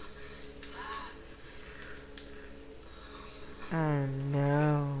 Oh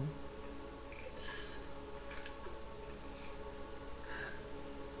no.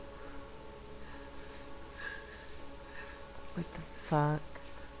 What the fuck?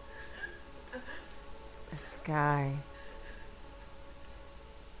 This guy.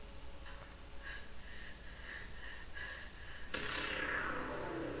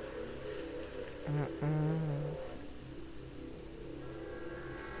 Mm-mm.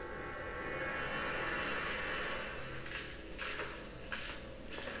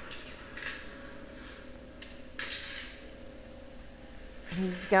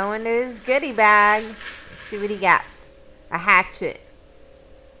 He's going to his goodie bag. See what he got. A hatchet.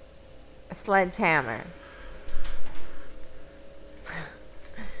 A sledgehammer.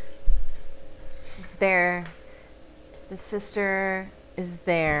 She's there. The sister is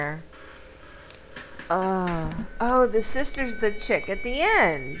there. Oh, the sister's the chick at the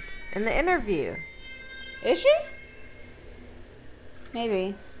end in the interview. Is she?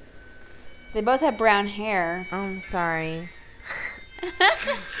 Maybe. They both have brown hair. Oh, I'm sorry.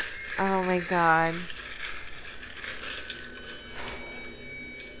 Oh my god.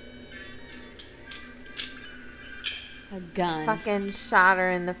 A gun. Fucking shot her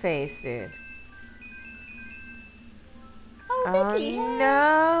in the face, dude. Oh, Oh Vicky.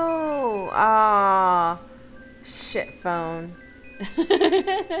 no. Oh, shit phone.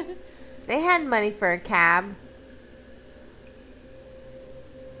 They had money for a cab.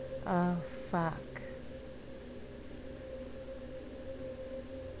 Oh, fuck.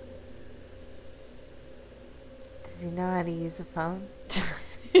 Does he know how to use a phone?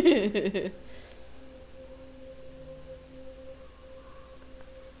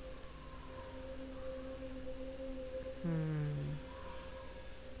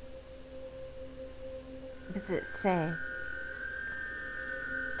 What does it say?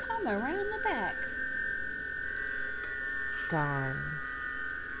 Come around the back. Dawn.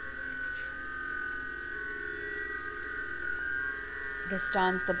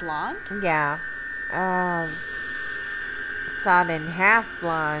 Gaston's the blonde? Yeah. Sawed in half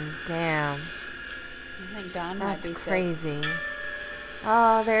blonde. Damn. I think Dawn might That's be sick. crazy.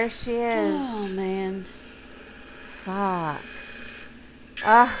 Oh, there she is. Oh, man. Fuck.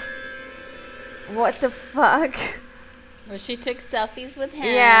 What the fuck? Well, she took selfies with him.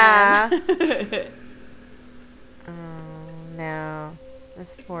 Yeah. Oh, no.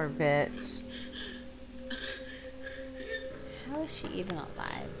 This poor bitch. How is she even alive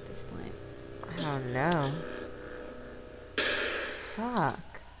at this point? Oh, no. Fuck.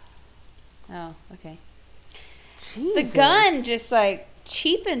 Oh, okay. Jesus. The gun just like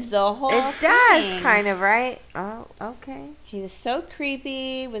cheapens the whole It thing. does, kind of, right? Oh, okay. He was so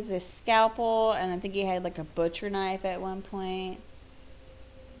creepy with this scalpel, and I think he had like a butcher knife at one point.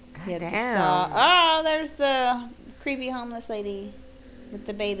 He had the saw. Damn. Oh, there's the creepy homeless lady with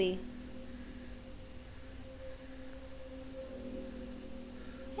the baby.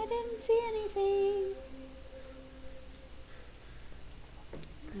 I didn't see anything.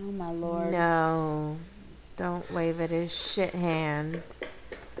 Oh my lord. No. Don't wave at his shit hands.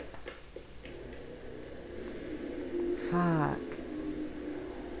 Fuck.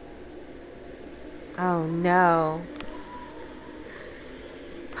 Oh no.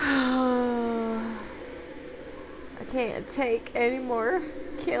 I can't take any more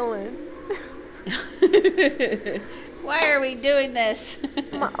killing. Why are we doing this?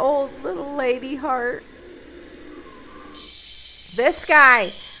 My old little lady heart. This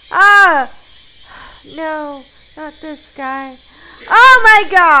guy. Ah! No, not this guy. Oh my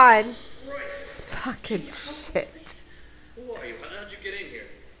god! Fucking shit. Who are you? How'd you get in here?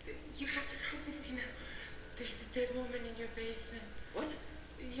 You have to come with me now. There's a dead woman in your basement. What?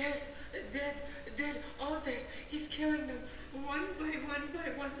 Yes, dead, all dead. He's killing them one by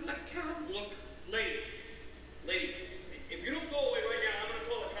one, like cows. Look, lady, if you don't go away right now, I'm gonna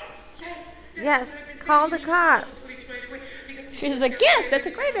call the cops. Yes, call the cops. She's like, yes, that's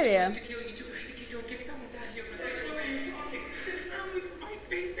a great idea. If you don't get someone down here, what are you talking? The clown with the white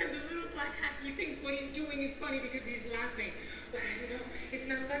face and the little black hat. He thinks what he's doing is funny because he's laughing. But I know it's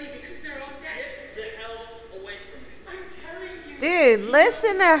not funny because they're all dead. Get the hell away from me. I'm telling you. Dude,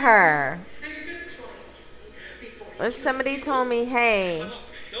 listen to her. And he's gonna try before If somebody told me, hey,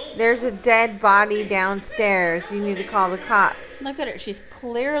 there's a dead body downstairs, you need to call the cops. Look at her. She's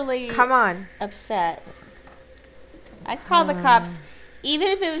clearly Come on. upset. I'd call the cops, even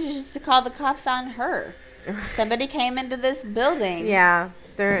if it was just to call the cops on her. Somebody came into this building Yeah,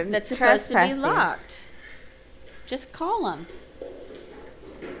 they're that's supposed to be trespassing. locked. Just call them.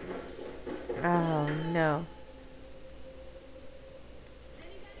 Oh, no.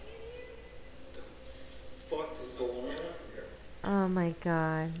 Fuck is going on here? Oh, my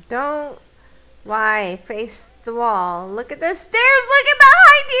God. Don't. Why? Face the wall. Look at the stairs. Look at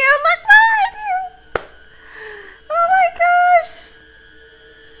behind you. Look behind you. Oh, my gosh.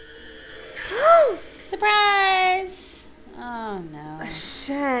 Surprise! Oh no.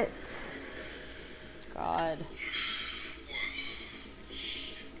 Shit. God.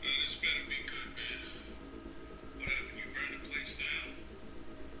 This better be good, man. What happened? You burned the place down?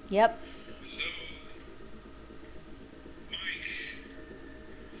 Yep. Hello? Mike?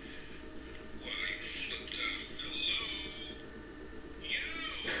 Why you flipped out? Hello? Yo!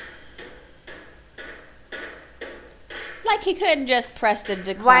 Like he couldn't just press the Why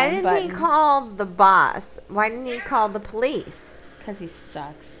decline didn't button. he call the boss? Why didn't he call the police? Because he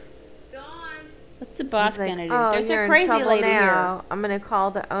sucks. Dawn. What's the boss He's like, gonna do? oh, There's you're a in crazy trouble lady now. I'm gonna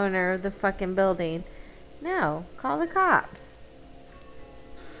call the owner of the fucking building. No, call the cops.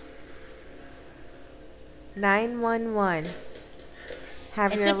 911.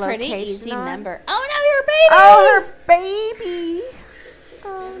 Have here. It's your a pretty location easy on? number. Oh no, your baby! Oh, her baby.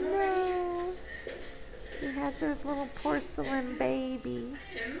 Oh no. He has her little porcelain baby.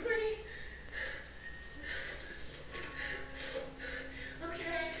 Everybody.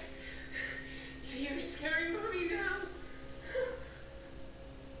 Okay. You're scaring mommy now.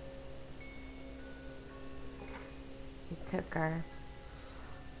 He took her.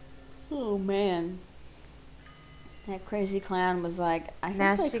 Oh man. That crazy clown was like, I can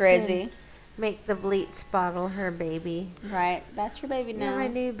Now play she crazy. can make the bleach bottle her baby. Right. That's your baby You're now. my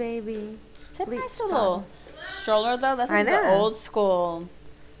new baby. It's a bleach nice little bottle. stroller though. That's I like the know. old school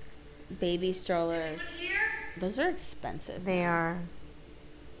baby strollers. Here? Those are expensive. They are.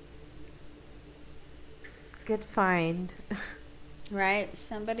 Good find. Right?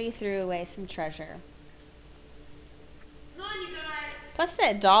 Somebody threw away some treasure. Come on, you guys. Plus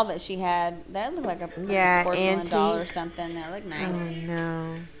that doll that she had, that looked like a Yeah, porcelain doll or antique. something. That looked nice. Oh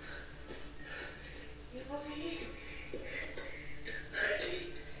no.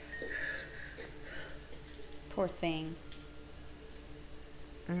 Poor thing.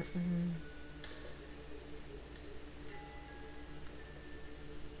 Mm-mm.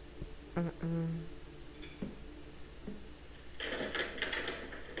 Mm-mm.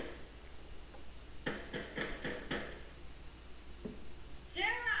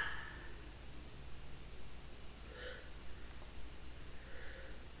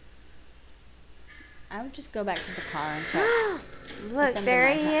 I'll just go back to the car and text. Look, Come to there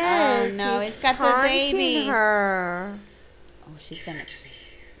my he house. is. Oh, no, he's got the taunting baby. her. Oh, she's gonna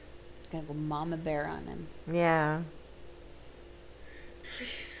go mama bear on him. Yeah.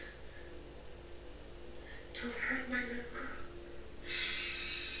 Please. Don't hurt my little girl.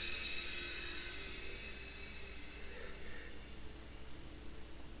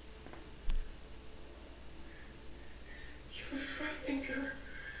 You're frightening her.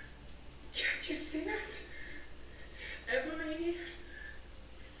 Can't you see that? Emily,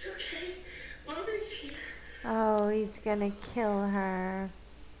 it's okay. Mom is here. Oh, he's gonna kill her.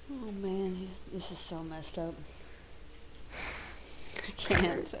 Oh man, this is so messed up. I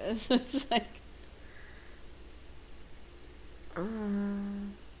can't. It's like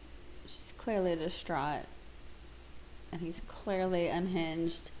she's clearly distraught, and he's clearly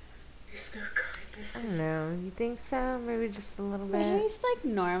unhinged. Is there kindness? I don't know. You think so? Maybe just a little Maybe bit. he's like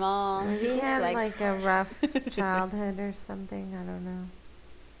normal. Maybe He's he just had like a rough childhood or something. I don't know.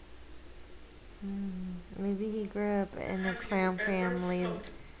 Maybe he grew up in a clown family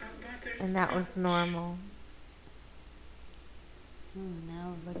and that was normal. Oh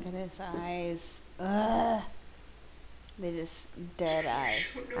no, look at his eyes. Ugh. They just dead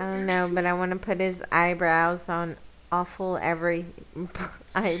eyes. I don't know, but I want to put his eyebrows on awful every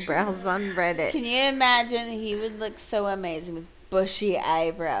eyebrows on Reddit. Can you imagine? He would look so amazing with bushy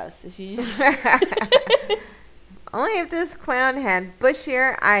eyebrows. If you just Only if this clown had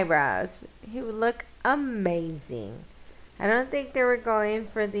bushier eyebrows, he would look amazing. I don't think they were going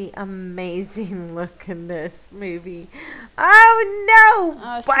for the amazing look in this movie. Oh no!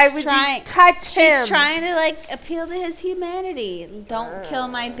 Oh, Why she's would trying- you touch him? She's trying to like appeal to his humanity. Don't kill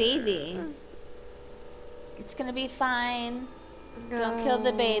my baby. It's gonna be fine. Don't kill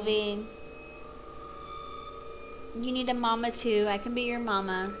the baby. You need a mama too. I can be your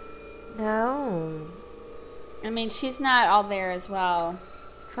mama. No. I mean, she's not all there as well.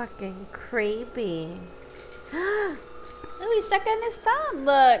 Fucking creepy. Oh, he's sucking his thumb.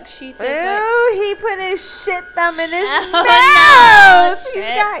 Look, she feels Ooh, he put his shit thumb in his Oh, mouth. no,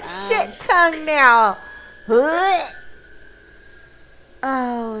 He's got shit tongue now.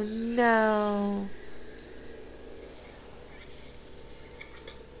 Oh no.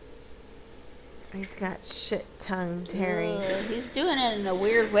 He's got shit tongue, Terry. Ugh, he's doing it in a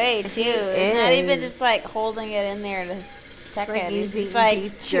weird way too. He It's not even is. just like holding it in there to suck like it. he's He's just eating like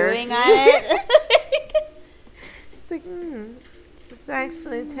beef chewing jerky. on it. It's like, this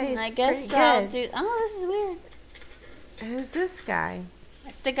actually tastes I guess pretty I'll good. do. Oh, this is weird. Who's this guy?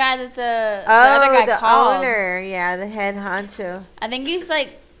 It's the guy that the other guy the called. owner. Yeah, the head honcho. I think he's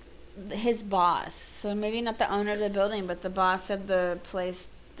like his boss. So maybe not the owner of the building, but the boss of the place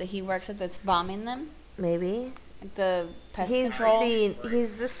that he works at that's bombing them. Maybe. Like the pest He's control.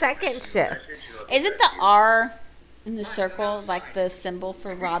 he's the second shift. Isn't the R in the circle like the symbol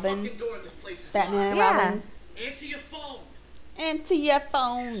for Robin? Fucking door in this place is Batman and Yeah. Robin? Answer your phone. Into your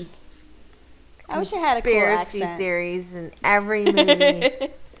phone. I wish I had a cool Conspiracy accent. theories in every movie.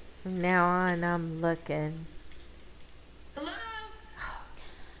 From now on, I'm looking. Hello?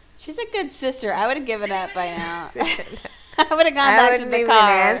 She's a good sister. I would have given up by now. I would have gone I back to wouldn't the even car.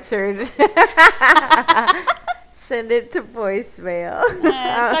 answered. Send it to voicemail.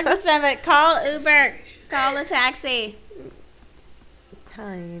 Talk to somebody. Call Uber. Call a taxi. I'm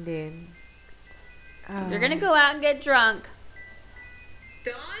telling you, dude. Oh. You're gonna go out and get drunk.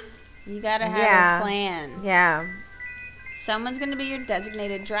 Dawn? You gotta have Yeah. a plan. Yeah. Someone's gonna be your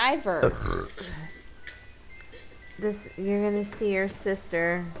designated driver. You're gonna see your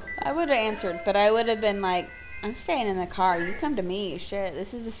sister. I would have answered, but I would have been like, I'm staying in the car. You come to me. Shit,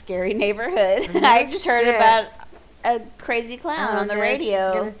 this is a scary neighborhood. No I just heard shit. about a crazy clown on the no,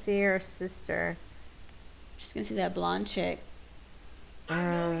 radio. She's gonna see her sister. She's gonna see that blonde chick.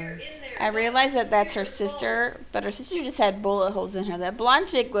 Um, I realized that that's her sister, but her sister just had bullet holes in her. That blonde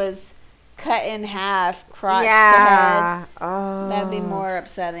chick was cut in half, crotch to yeah. head. Oh. That'd be more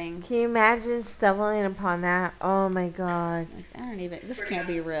upsetting. Can you imagine stumbling upon that? Oh my god. Like, I don't even. This can't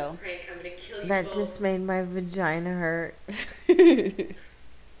be real. That just made my vagina hurt.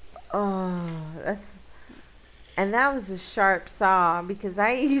 Oh, that's. And that was a sharp saw because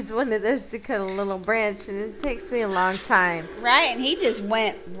I used one of those to cut a little branch and it takes me a long time. Right, and he just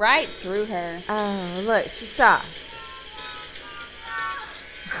went right through her. Oh, look, she saw.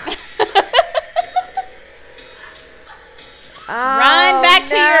 Run back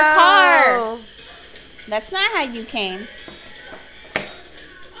to your car. no. That's not how you came.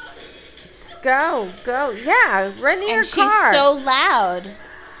 Just go. Yeah, run to your And she's car. so loud.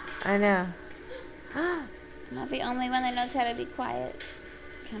 I know. I'm not the only one that knows how to be quiet.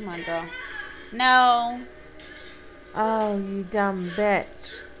 Come on, girl. No. Oh, you dumb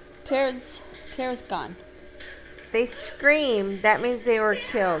bitch. Tara's gone. They screamed. That means they were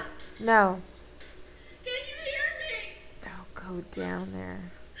killed. No. Can you hear me? Don't go down there.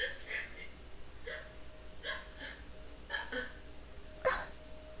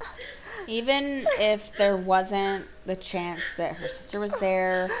 Even if there wasn't the chance that her sister was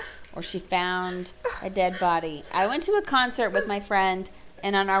there or she found a dead body. I went to a concert with my friend,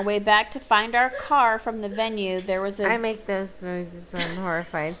 and on our way back to find our car from the venue, there was I a... make those noises when I'm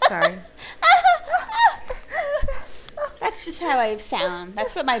horrified. Sorry. That's just how I sound.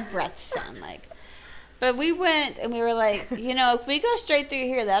 That's what my breaths sound like. But we went, and we were like, you know, if we go straight through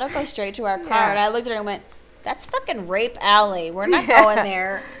here, that'll go straight to our car. Yeah. And I looked at her and went, that's fucking Rape Alley. We're not going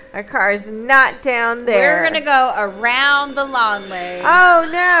there. Our car's not down there. We're going to go around the long way. Oh,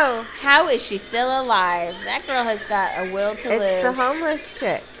 no. How is she still alive? That girl has got a will to It's live. the homeless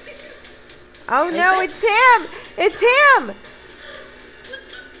chick. Oh, Is no, it? it's him. It's him.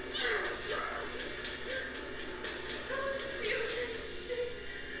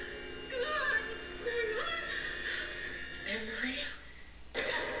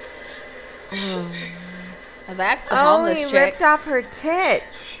 Oh, that's the Oh, homeless he chick. ripped off her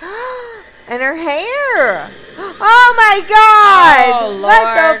tits. And her hair. Oh, my God. Oh,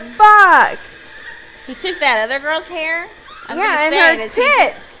 What the Lord. fuck? He took that other girl's hair? I was Yeah, gonna and say, her does he-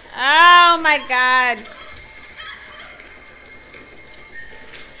 tits. Oh, my God.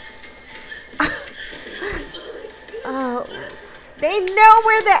 Oh, they know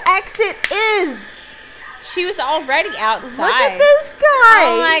where the exit is. She was already outside. Look at this guy.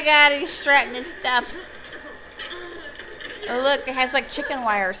 Oh, my God. He's strutting his stuff. Oh, look. It has, like, chicken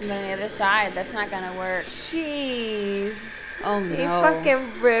wire or something on the other side. That's not going to work. Jeez. Oh, He no.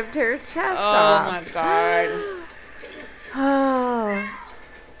 fucking ripped her chest Oh, off. my God. Oh.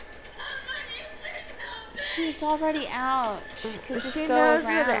 She's already out. She could just She go knows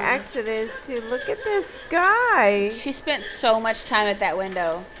where the around. exit is, too. Look at this guy. She spent so much time at that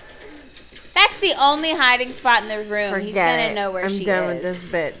window. That's the only hiding spot in the room. He's Forget gonna it. know where I'm she done is.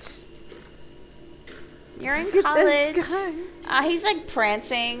 with this bitch. You're in Look at college. this guy. He's like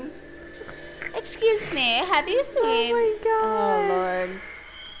prancing. Excuse me, have you seen? Oh, my God. Oh, Lord.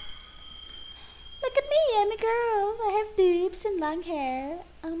 Look at me, I'm a girl. I have boobs and long hair.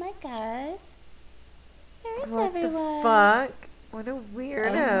 Oh my God. Where's What everyone? the fuck? What a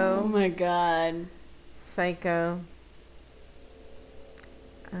weirdo. Oh my God. Psycho.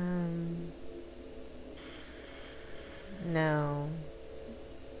 No.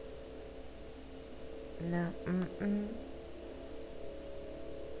 No. Mm-mm.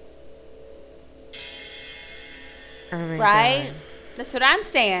 Oh my Right? God. That's what I'm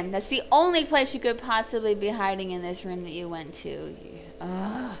saying. That's the only place you could possibly be hiding in this room that you went to.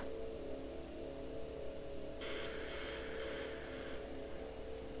 Ugh.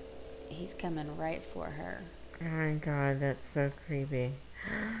 He's coming right for her. Oh my God, that's so creepy.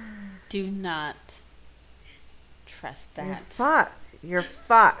 Do not trust You're that. fucked. You're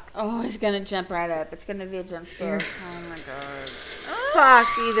fucked. Oh, he's gonna jump right up. It's gonna be a jump scare. Oh my God.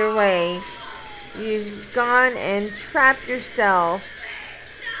 Fucked either way. You've gone and trapped yourself.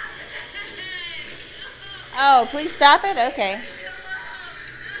 Oh, please stop it? Okay.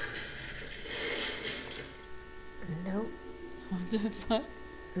 Nope. What the fuck?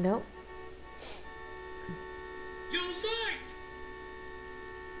 Nope. Yo, Mike!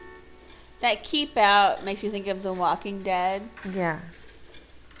 That keep out makes me think of The Walking Dead. Yeah.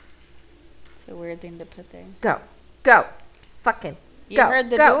 It's a weird thing to put there. Go. Go. Fucking. You go. heard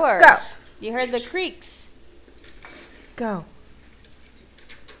the go, door. Go. You heard the creaks. Go.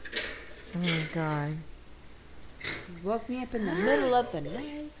 Oh my God. You woke me up in the middle of the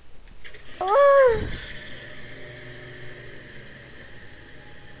night. Oh.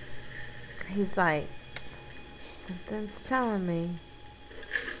 He's like, something's telling me.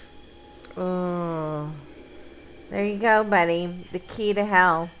 Oh. There you go, buddy. The key to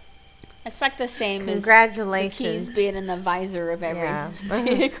hell. It's like the same as the Congratulations. keys being in the visor of every Yeah.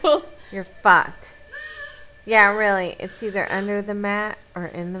 vehicle. You're fucked. Yeah, really. It's either under the mat or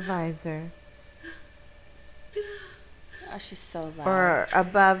in the visor. Oh, she's so loud. Or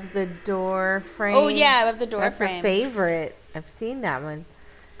above the door frame. Oh, yeah, above the door That's frame. a favorite. I've seen that one.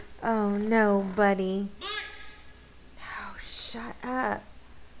 Oh, no, buddy. No, shut up.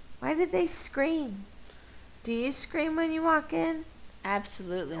 Why did they scream? Do you scream when you walk in?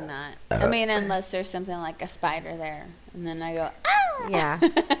 Absolutely not. I mean, unless there's something like a spider there. And then I go, ah! Yeah.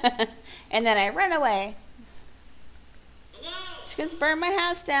 And then I run away. She's going to burn my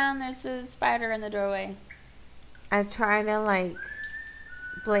house down. There's a spider in the doorway. I try to, like,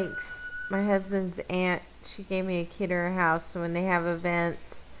 blink my husband's aunt, she gave me a key to her house. So when they have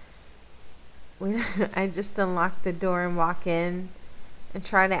events, I just unlock the door and walk in and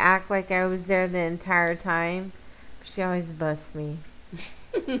try to act like I was there the entire time. She always busts me.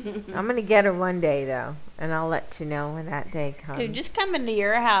 I'm going to get her one day, though, and I'll let you know when that day comes. Dude, just coming to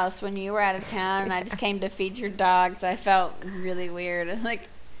your house when you were out of town and I just came to feed your dogs, I felt really weird. Like,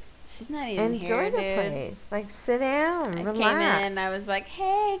 she's not even Enjoy here, the dude. place. Like, sit down, I relax. came in and I was like,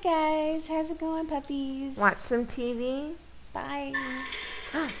 hey, guys, how's it going, puppies? Watch some TV. Bye.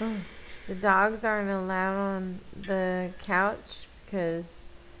 The dogs aren't allowed on the couch because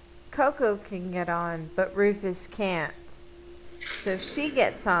Coco can get on, but Rufus can't. So if she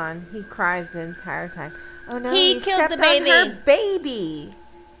gets on, he cries the entire time. Oh no, He he killed stepped the baby. on her baby.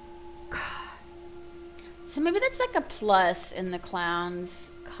 So maybe that's like a plus in the clown's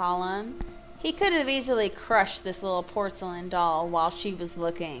column. He could have easily crushed this little porcelain doll while she was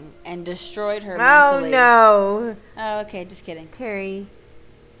looking and destroyed her Oh mentally. no, Oh, okay, just kidding. Terry.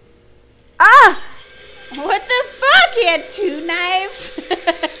 Ah! What the fuck? He had 2 knives?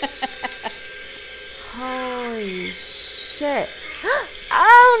 Holy shit.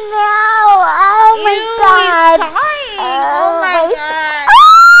 Oh no! Oh my Ew, god! he's crying. Oh my god.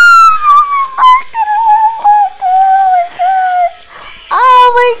 Oh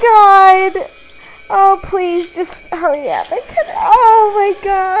my god! Oh please, just hurry up! Oh my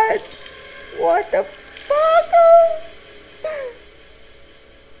god! What the fuck?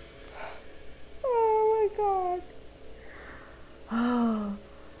 Oh my god! Oh.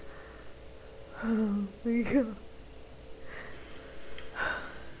 Oh my god!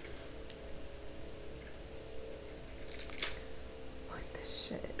 What the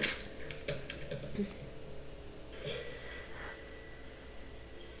shit?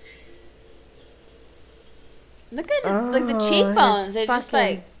 Look at the cheekbones. His They're just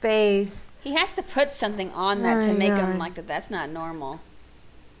fucking like, face. he has to put something on that to Oh, make him God. like that. That's not normal.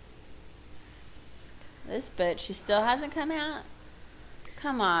 This bitch, she still hasn't come out?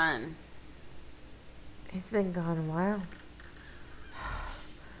 Come on. He's been gone a while.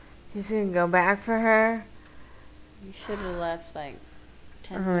 He's gonna go back for her. You should have left like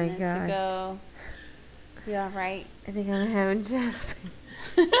 10 Oh my minutes God. ago. You alright? I think I'm having just.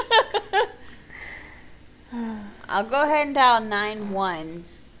 I'll go ahead and dial 9-1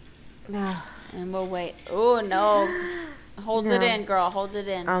 No. and we'll wait. Oh no. Hold it No. in, girl. Hold it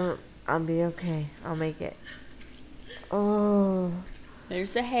in. I'll be okay. I'll make it. Oh.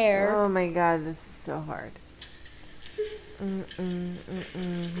 There's the hair. Oh my god, this is so hard.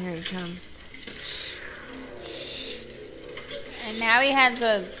 Here he comes. And now he has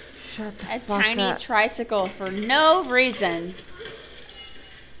a Shut the fuck tiny up. tricycle for no reason.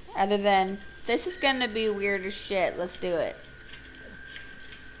 Other than, this is gonna be weird as shit. Let's do it.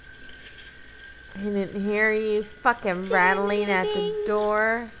 He didn't hear you fucking rattling at the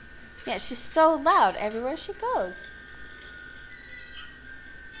door. Yeah, she's so loud everywhere she goes.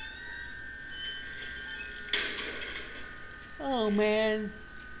 Oh man.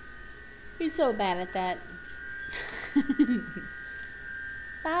 He's so bad at that.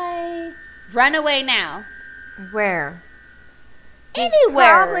 Bye. Run away now. Where?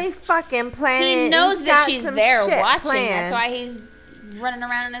 Anywhere. Probably fucking planning. He knows he's that got she's some there shit watching. planned. That's why he's running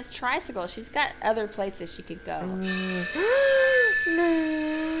around on his tricycle. She's got other places she could go.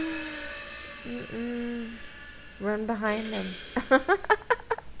 No. Run behind him.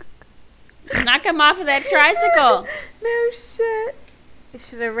 Knock him off of that tricycle. No shit. You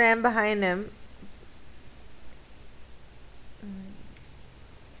should have ran behind him.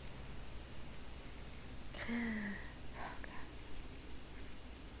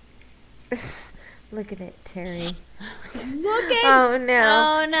 Look at it, Terry. Look at Oh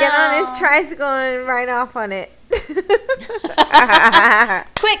no. Oh, no. Get on his tricycle and ride off on it.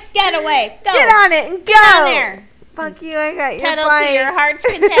 Quick, get away. Go. Get on it and go. Get on there. Fuck you, I got your Pedal bike. to your heart's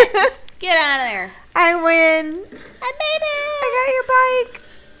content. Just get on there. I win. I made it. I got your bike.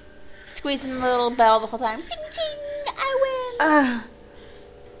 Squeezing the little bell the whole time. Ching, ching. I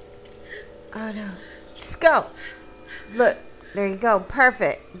Oh no. Just go. Look. There you go.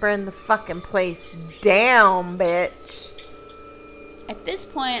 Perfect. Burn the fucking place down, bitch. win. At this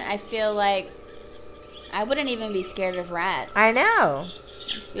point, I feel like I wouldn't even be scared of rats. I know.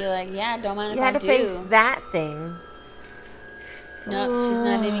 Just be like, yeah, don't mind You if had I to do. face that thing. No, she's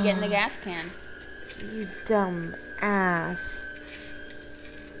not even getting the gas can. You dumb ass.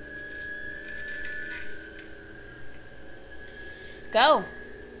 Go.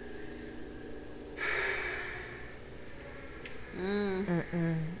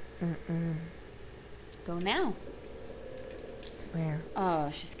 Go now. Where? Oh,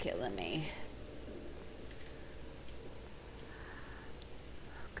 she's killing me.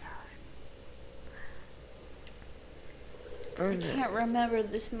 I can't remember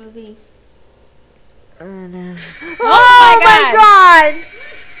this movie. Oh, no. Oh my god!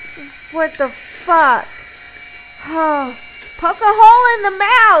 What the fuck? Oh, poke a hole in the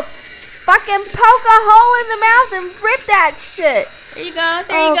mouth! Fucking poke a hole in the mouth and rip that shit! There you go,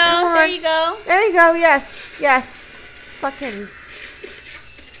 there you go, there you go. There you go, yes, yes. Fucking...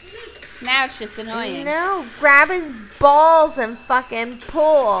 Now it's just annoying. No, grab his balls and fucking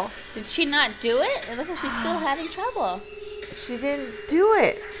pull. Did she not do it? It looks like she's still having trouble. She didn't do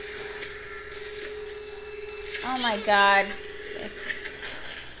it. Oh my god.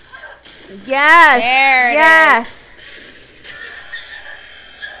 Yes. There it yes. is.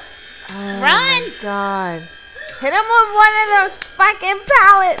 Oh Run! My god. Hit him with one of those fucking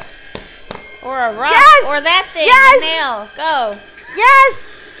pallets. Or a rock. Yes! Or that thing. Yes! A nail. Go. Yes.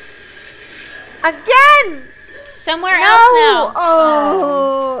 Again. Somewhere else now.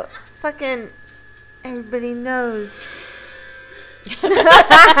 Oh. Fucking everybody knows.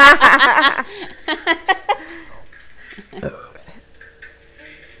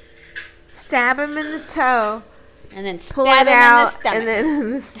 Stab him in the toe. And then Pull stab it him out, in the stomach. and then in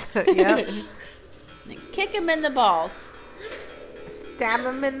the stomach. Yep. And kick him in the balls. Stab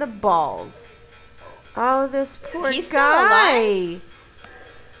him in the balls. Oh, this poor He's still guy. alive?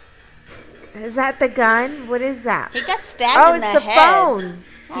 Is that the gun? What is that? He got stabbed Oh, in it's the the head. phone.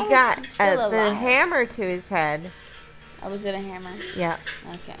 Oh, He got he's still the alive. hammer to his head. Oh, was it a hammer? Yeah.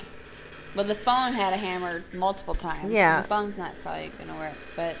 Okay. Well, the phone had a hammer multiple times. Yeah. So the phone's not probably going to work.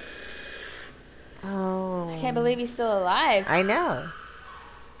 But Oh. I can't believe he's still alive. I know.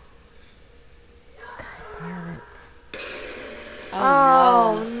 God damn it.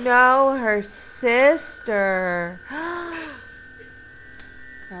 Oh, no, her sister.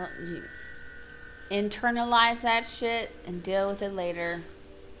 Girl, you internalize that shit and deal with it later.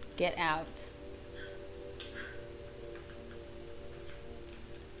 Get out.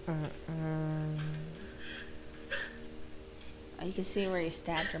 Oh, you can see where he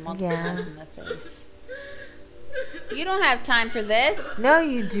stabbed her multiple Yeah. times in the face. You don't have time for this. No,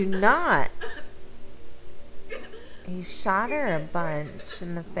 you do not. He shot her a bunch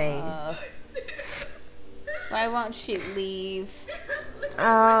in the face. Why won't she leave?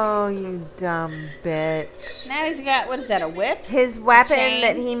 Oh, you dumb bitch. Now he's got, what is that, a whip? His weapon chain?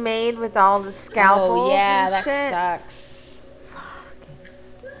 that he made with all the scalpels Oh, yeah, and that shit. sucks.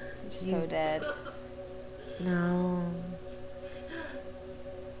 You're so dead. No.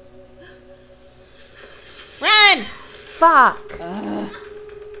 Run! Fuck. Ugh.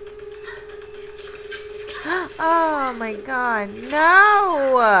 Oh my god,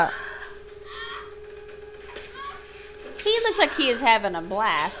 no! He looks like he is having a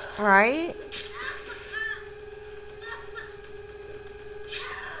blast. Right?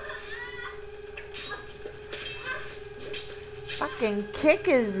 Fucking kick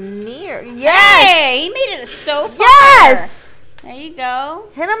his knee. Yes! Hey, he made it so far. Yes! There you go.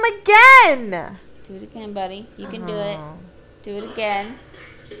 Hit him again! Do it again, buddy. You can do it. Oh. Do it again.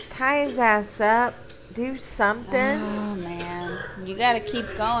 Tie his ass up. Do something. Oh, man. You got to keep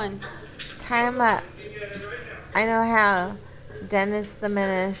going. Tie him up. I know how. Dennis the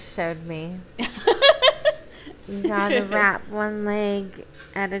Menace showed me. You gotta wrap one leg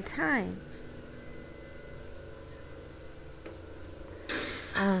at a time.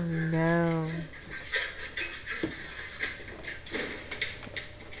 Oh no.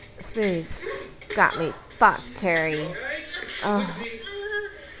 This movie's got me fucked, Terry. Oh.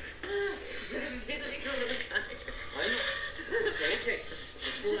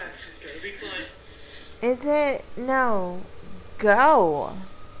 Is it? No. Go.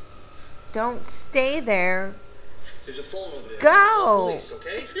 Don't stay there. There's a phone over there. Go. Police,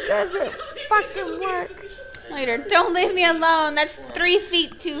 okay? Doesn't fucking work. Later. Don't leave me alone. That's 3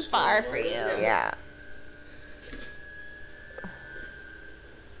 feet too far for you. Yeah.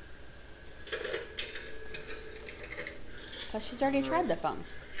 Plus, she's already tried the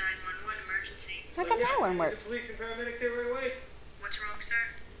phones. 911 emergency. How come that one works? Police and paramedics here right away. What's wrong, sir?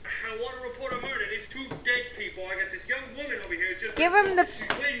 I want to report a murder. There's 2 dead people. I got this young woman over here. Who's just Give been him the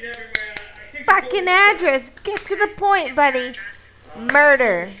assaulted. She's bleeding everywhere. I think she's fucking going- address. Get to the point, buddy.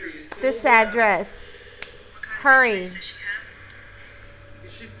 Murder. This address. Hurry.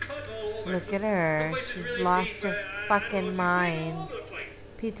 She's cut all over. Look at her. Someplace is She's really lost deep, her I don't know, fucking she's bleeding mind. all over the place.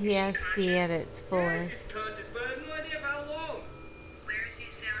 PTSD at its Yeah, fullest. she's conscious, but I have no idea for how long. Where is the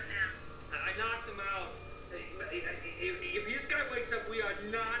assailant now? I knocked him out. If this guy wakes up, we are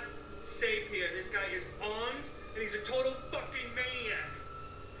not safe here. This guy is armed, and he's a total fucking maniac.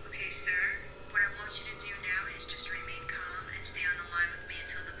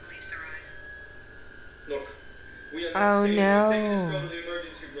 We are Oh, not safe. I'm taking this no. girl to the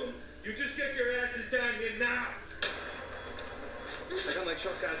emergency room. You just get your asses down here now. I got my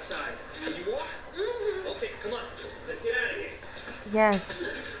truck outside. Can you walk? Okay, come on. Let's get out of here.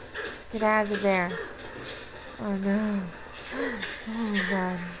 Yes. Get out of there. Oh no. Oh my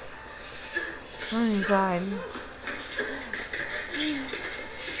god. Oh my god.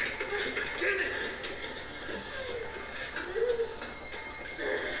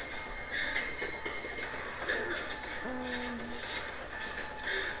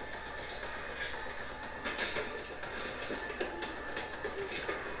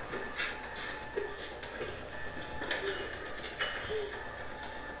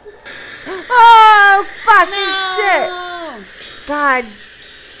 Oh, fucking shit. God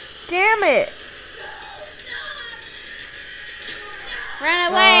damn it.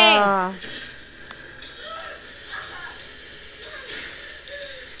 Run away.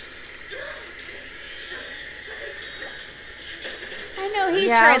 I know he's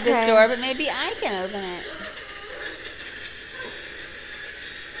Yeah, tried this okay. door, but maybe I can open it.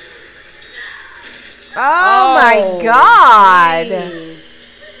 Oh my god. Jeez.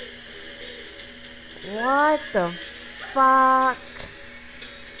 What the fuck?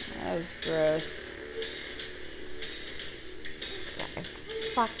 That was gross.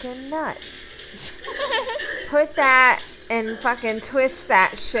 That's fucking nuts. Put that and fucking twist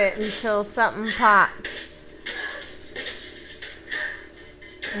that shit until something pops.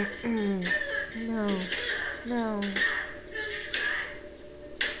 No. No.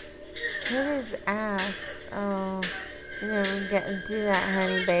 Hit his ass. Oh. You never get to do that,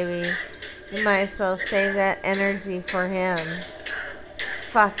 honey, baby. You might as well save that energy for him.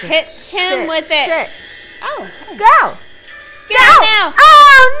 Fucking Hit shit. him with it. Shit. Oh. Hey. Go! Get Go! out now.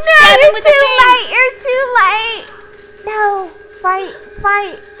 Oh no! Stab him You're with the too late! You're too late! No! Fight!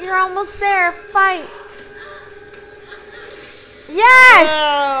 Fight! You're almost there! Fight! Yes!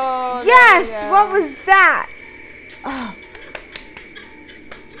 Oh, Yes! there you go. What was that? Oh.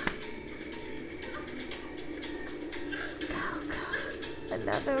 Go.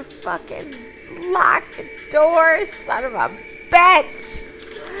 Another fucking locked door, son of a bitch!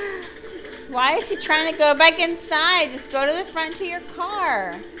 Why is he trying to go back inside? Just go to the front to your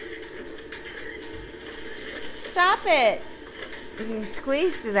car. Stop it. You can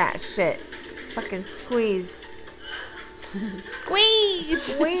squeeze to that shit. Fucking squeeze. Squeeze.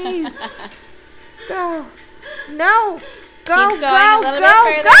 Squeeze. Go. No. Go, Keep going go, a little go,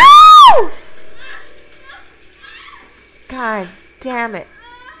 bit further. go! God damn it.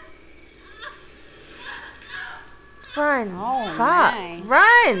 Run. Oh, Fuck. my.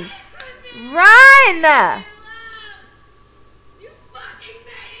 Run. Run! You fucking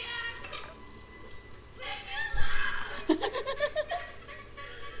maniac! Leave me alone!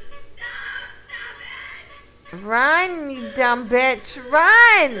 Stop it! Run, you dumb bitch.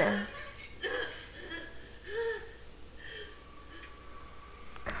 Run!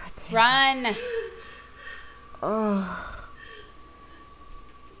 God damn. Run. Oh.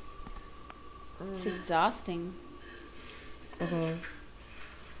 It's exhausting. Okay.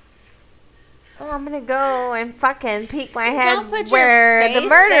 Oh, I'm gonna go and fucking peek my head Don't put your where the face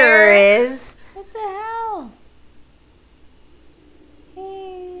murderer there. is. What the hell?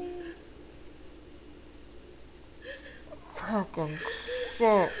 Hey. Fucking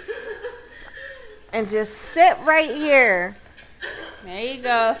shit. And just sit right here. There you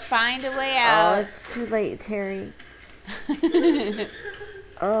go. Find a way Oh, out. it's too late, Terry.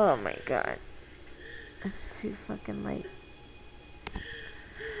 Oh my god. It's too fucking late.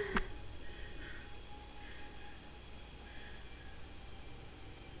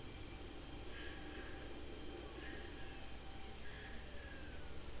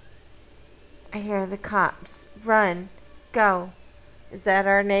 I hear the cops. Run. Go. Is that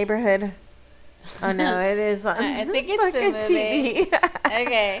our neighborhood? Oh no, it is on I think it's the fucking movie. TV.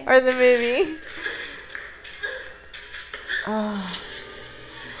 Okay. Or the movie. Oh.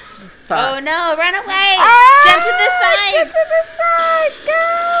 Fuck. Oh no, run away! Ah, Jump to the side! Jump to the side!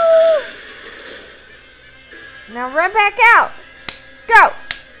 Go! Now run back out! Go!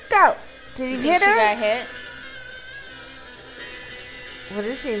 Go! Did he You hit think she her? got hit? What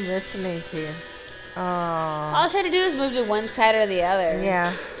is he listening to? Oh. All she had to do is move to one side or the other.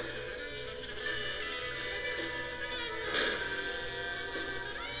 Yeah.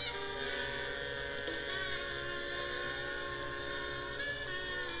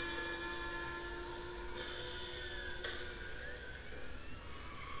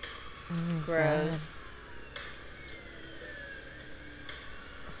 Oh, Gross. God.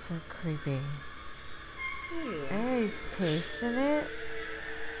 So creepy. Oh, he's tasting it.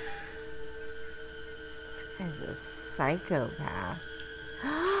 It's Guy's a psychopath.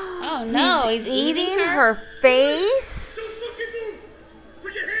 Oh no, he's eating her face? Don't fucking move!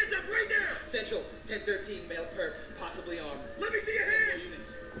 Put your hands up right now! Central, 1013, male perp, possibly armed. Let me see your Send more hands!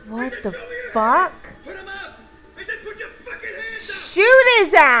 units. What I said, the show me your fuck? Put him up! I said put your fucking hands up! Shoot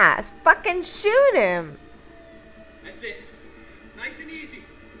his ass! Fucking shoot him! That's it. Nice and easy.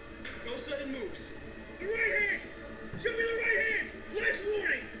 No sudden moves. The right hand! Show me the right hand! Last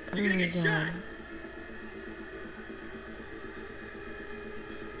warning! You're gonna get shot!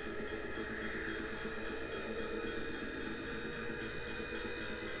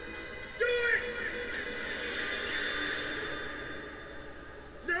 Do it!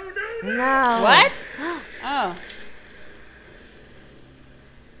 No! No. What? Oh.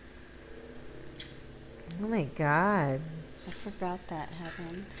 Oh my god. I forgot that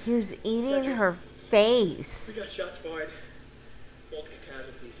happened. He was eating Cedric. her face. We got shots fired. Multiple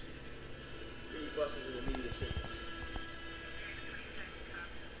casualties. We need buses and immediate assistance.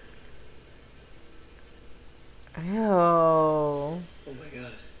 Ew. Oh my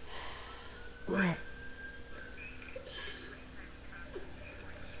god. What?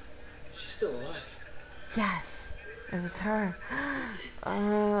 She's still alive. Yes. It was her.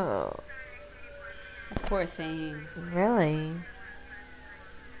 Oh. Poor thing. Really?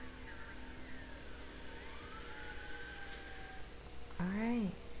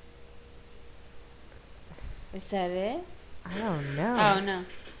 Alright. Is that it? I don't know. Oh no.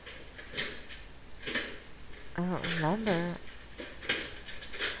 I don't remember.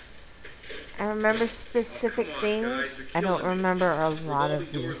 I remember specific things. I don't remember a lot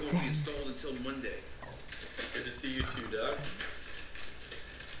of these things. Until Monday. Good to see you too, Doc.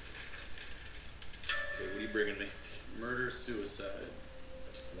 Okay, what are you bringing me? Murder, suicide.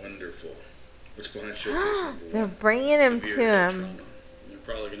 Wonderful. Let's go ahead and showcase number They're one. bringing him to Severe head him. trauma. You're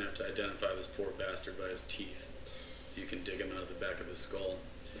probably gonna have to identify this poor bastard by his teeth. If you can dig him out of the back of his skull.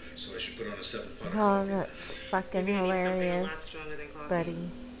 So I should put on a 7-pot. Oh, that's fucking You're gonna need something a lot hilarious, stronger than coffee. buddy.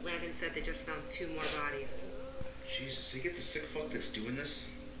 Landon said they just found 2 more bodies. Jesus, they get the sick fuck that's doing this?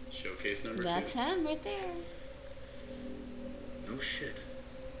 Showcase number That's 2. him right there. No shit.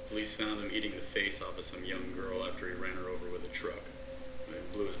 Police found him eating the face off of some young girl after he ran her over with a truck. They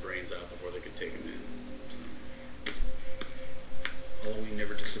blew his brains out before they could take him in. Halloween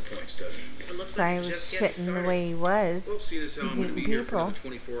never disappoints, does it? It looks Guy like it's was just getting shitting the started. way he was. Well, seeing as how I'm He's going to be eating here for another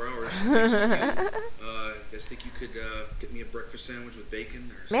people. 24 hours, thanks to you, guys think you could get me a breakfast sandwich with bacon?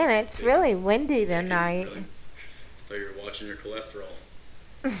 Or Man, something? it's really windy tonight. Really? Thought you were watching your cholesterol.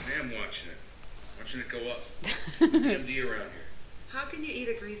 I am watching it. Watching it go up. It's the MD around here. How can you eat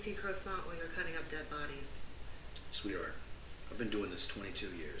a greasy croissant while you're cutting up dead bodies? Sweetheart, I've been doing this 22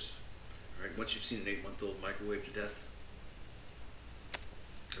 years. All right, once you've seen an 8-month-old microwave to death,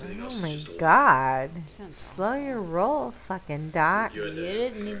 everything else Oh is just my old. god. Sounds Slow your roll, fucking Doc. You You had to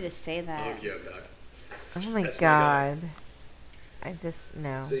didn't need to say I'll that. hook you up, Doc. Oh my That's my guy. god. I just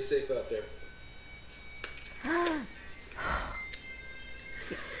know. Stay safe out there.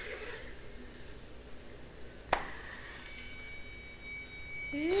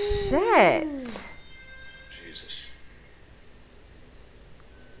 Shit. Jesus.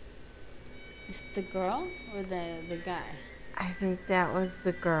 Is it the girl or the guy? I think that was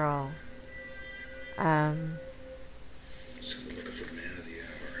the girl. Let's have a look at the man of the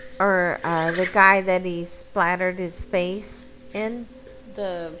hour. Or the guy that he splattered his face in.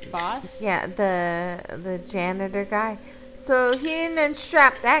 The boss? Yeah, the janitor guy. So he didn't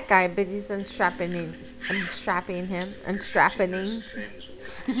unstrap that guy, but he's unstrapping him. Unstrapping. Fame was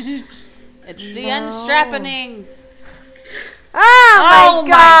worth 6. It's the No. unstrappening. Oh, Oh my my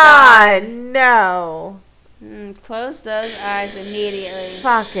god, no. Close those eyes immediately.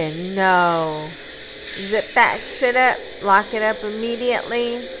 Fucking no. Zip that shit up, lock it up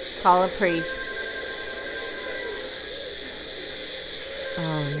immediately, call a priest.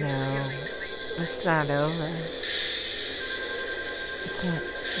 Oh no. It's not over. I can't.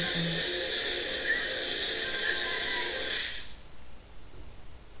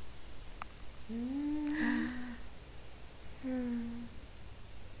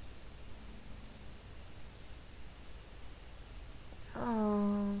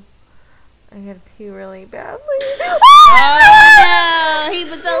 Oh, I gotta pee really badly. Oh no! He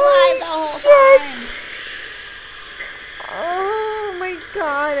was alive the whole time. Shit. Oh my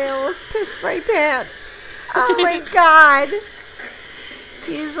god, I almost pissed my pants. Oh my god.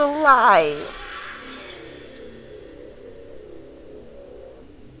 He's alive.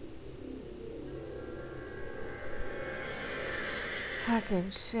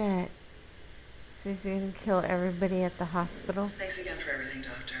 Fucking shit. So he's gonna kill everybody at the hospital? Thanks again for everything,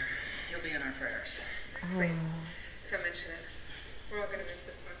 Doctor. You'll be in our prayers. Please, don't mention it. We're all gonna miss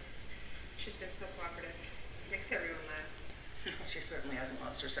this one. She's been so cooperative. Makes everyone laugh. She certainly hasn't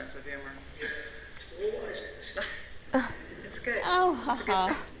lost her sense of humor. It's good. Oh, It's a good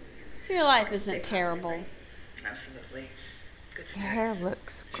haha. thing. Your life isn't terrible. Absolutely. Good Your hair snacks.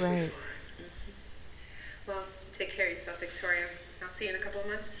 looks great. Well, take care of yourself, Victoria. I'll see you in a couple of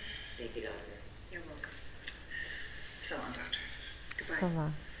months. Thank you, Doctor. You're welcome. So long, Doctor. Goodbye. So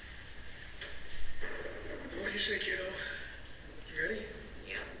long. What do you say, kiddo? You ready?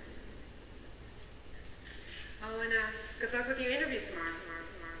 Yeah. Oh, and good luck with your interview tomorrow.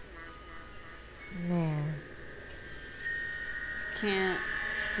 Man. Can't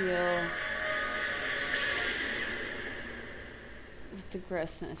deal with the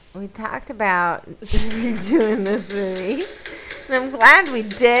grossness. We talked about redoing this movie. And I'm glad we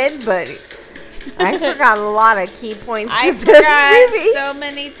did, but I forgot a lot of key points I of this movie. forgot so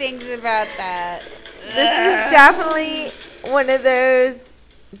many things about that. This is definitely one of those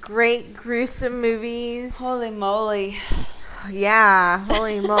great gruesome movies. Holy moly. Yeah,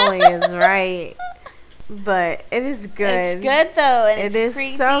 holy moly is right. But it is good. It's good though, and It it's is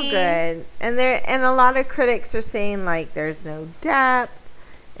creepy. so good. And a lot of critics are saying like there's no depth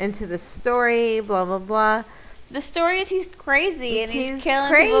into the story, blah blah blah. The story is he's crazy and he's He's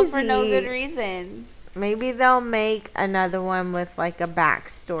killing people for no crazy. good reason. Maybe they'll make another one with like a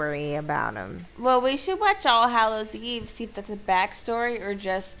backstory about him. Well, we should watch All Hallows Eve, see if that's a backstory or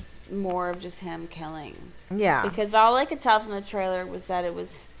just more of just him killing. Yeah. Because all I could tell from the trailer was that it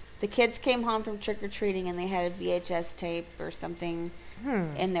was the kids came home from trick-or-treating and they had a VHS tape or something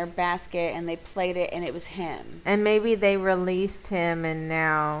in their basket and they played it and it was him. And maybe they released him and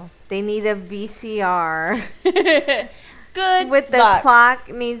now they need a VCR. Good With the luck. clock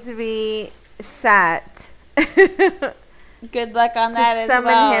needs to be set. Good luck on that as summon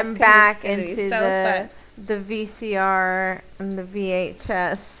well. him 'cause back it's gonna be into so the VCR and the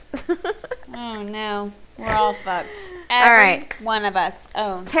VHS. fun. Oh no, we're all fucked. All Every right. one of us.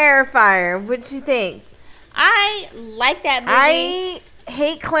 Oh, Terrifier, what'd you think? I like that movie. I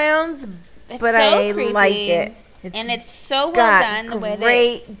hate clowns, It's but so I creepy. like it. And it's so well got done the way that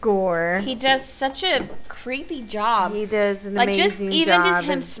great gore. he does such a creepy job. He does an Like, amazing just even job just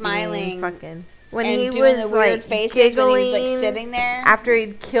him of smiling being fucking when and he doing was the weird like faces giggling when he was like sitting there. after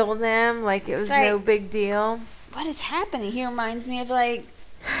he'd killed them, like it was It's like- no big deal. What is happening? He reminds me of like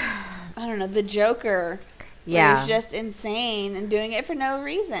I don't know, the Joker. Where Yeah, he's just insane and doing it for no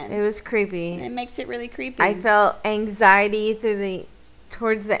reason. it was creepy. It makes it really creepy. I felt anxiety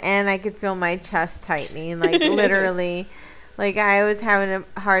towards the end. I could feel my chest tightening, like literally. Like I was having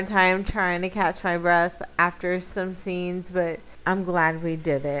a hard time trying to catch my breath after some scenes, but I'm glad we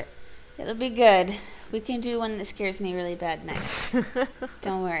did it. It'll be good. We can do one that scares me really bad next.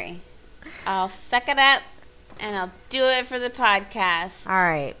 Don't worry. I'll suck it up and I'll do it for the podcast. All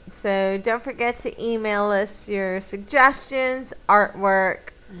right. So don't forget to email us your suggestions, artwork,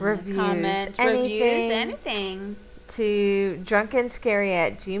 reviews, Comments, anything, anything. to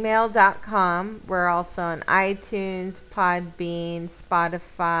drunkenscary@gmail.com. We're also on iTunes, Podbean,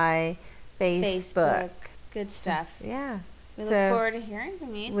 Spotify, Facebook. Good stuff. Yeah. We So, look forward to hearing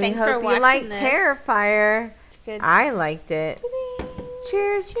from you. We Thanks hope for you watching like this. Terrifier. It's good. I liked it.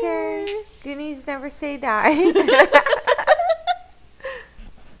 Cheers, Terry. Cheers. Goonies never say die.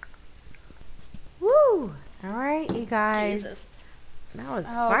 Woo! All right, you guys. Jesus. That was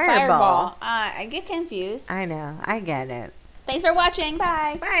Oh, Fireball. I get confused. I know. I get it. Thanks for watching.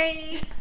 Bye. Bye.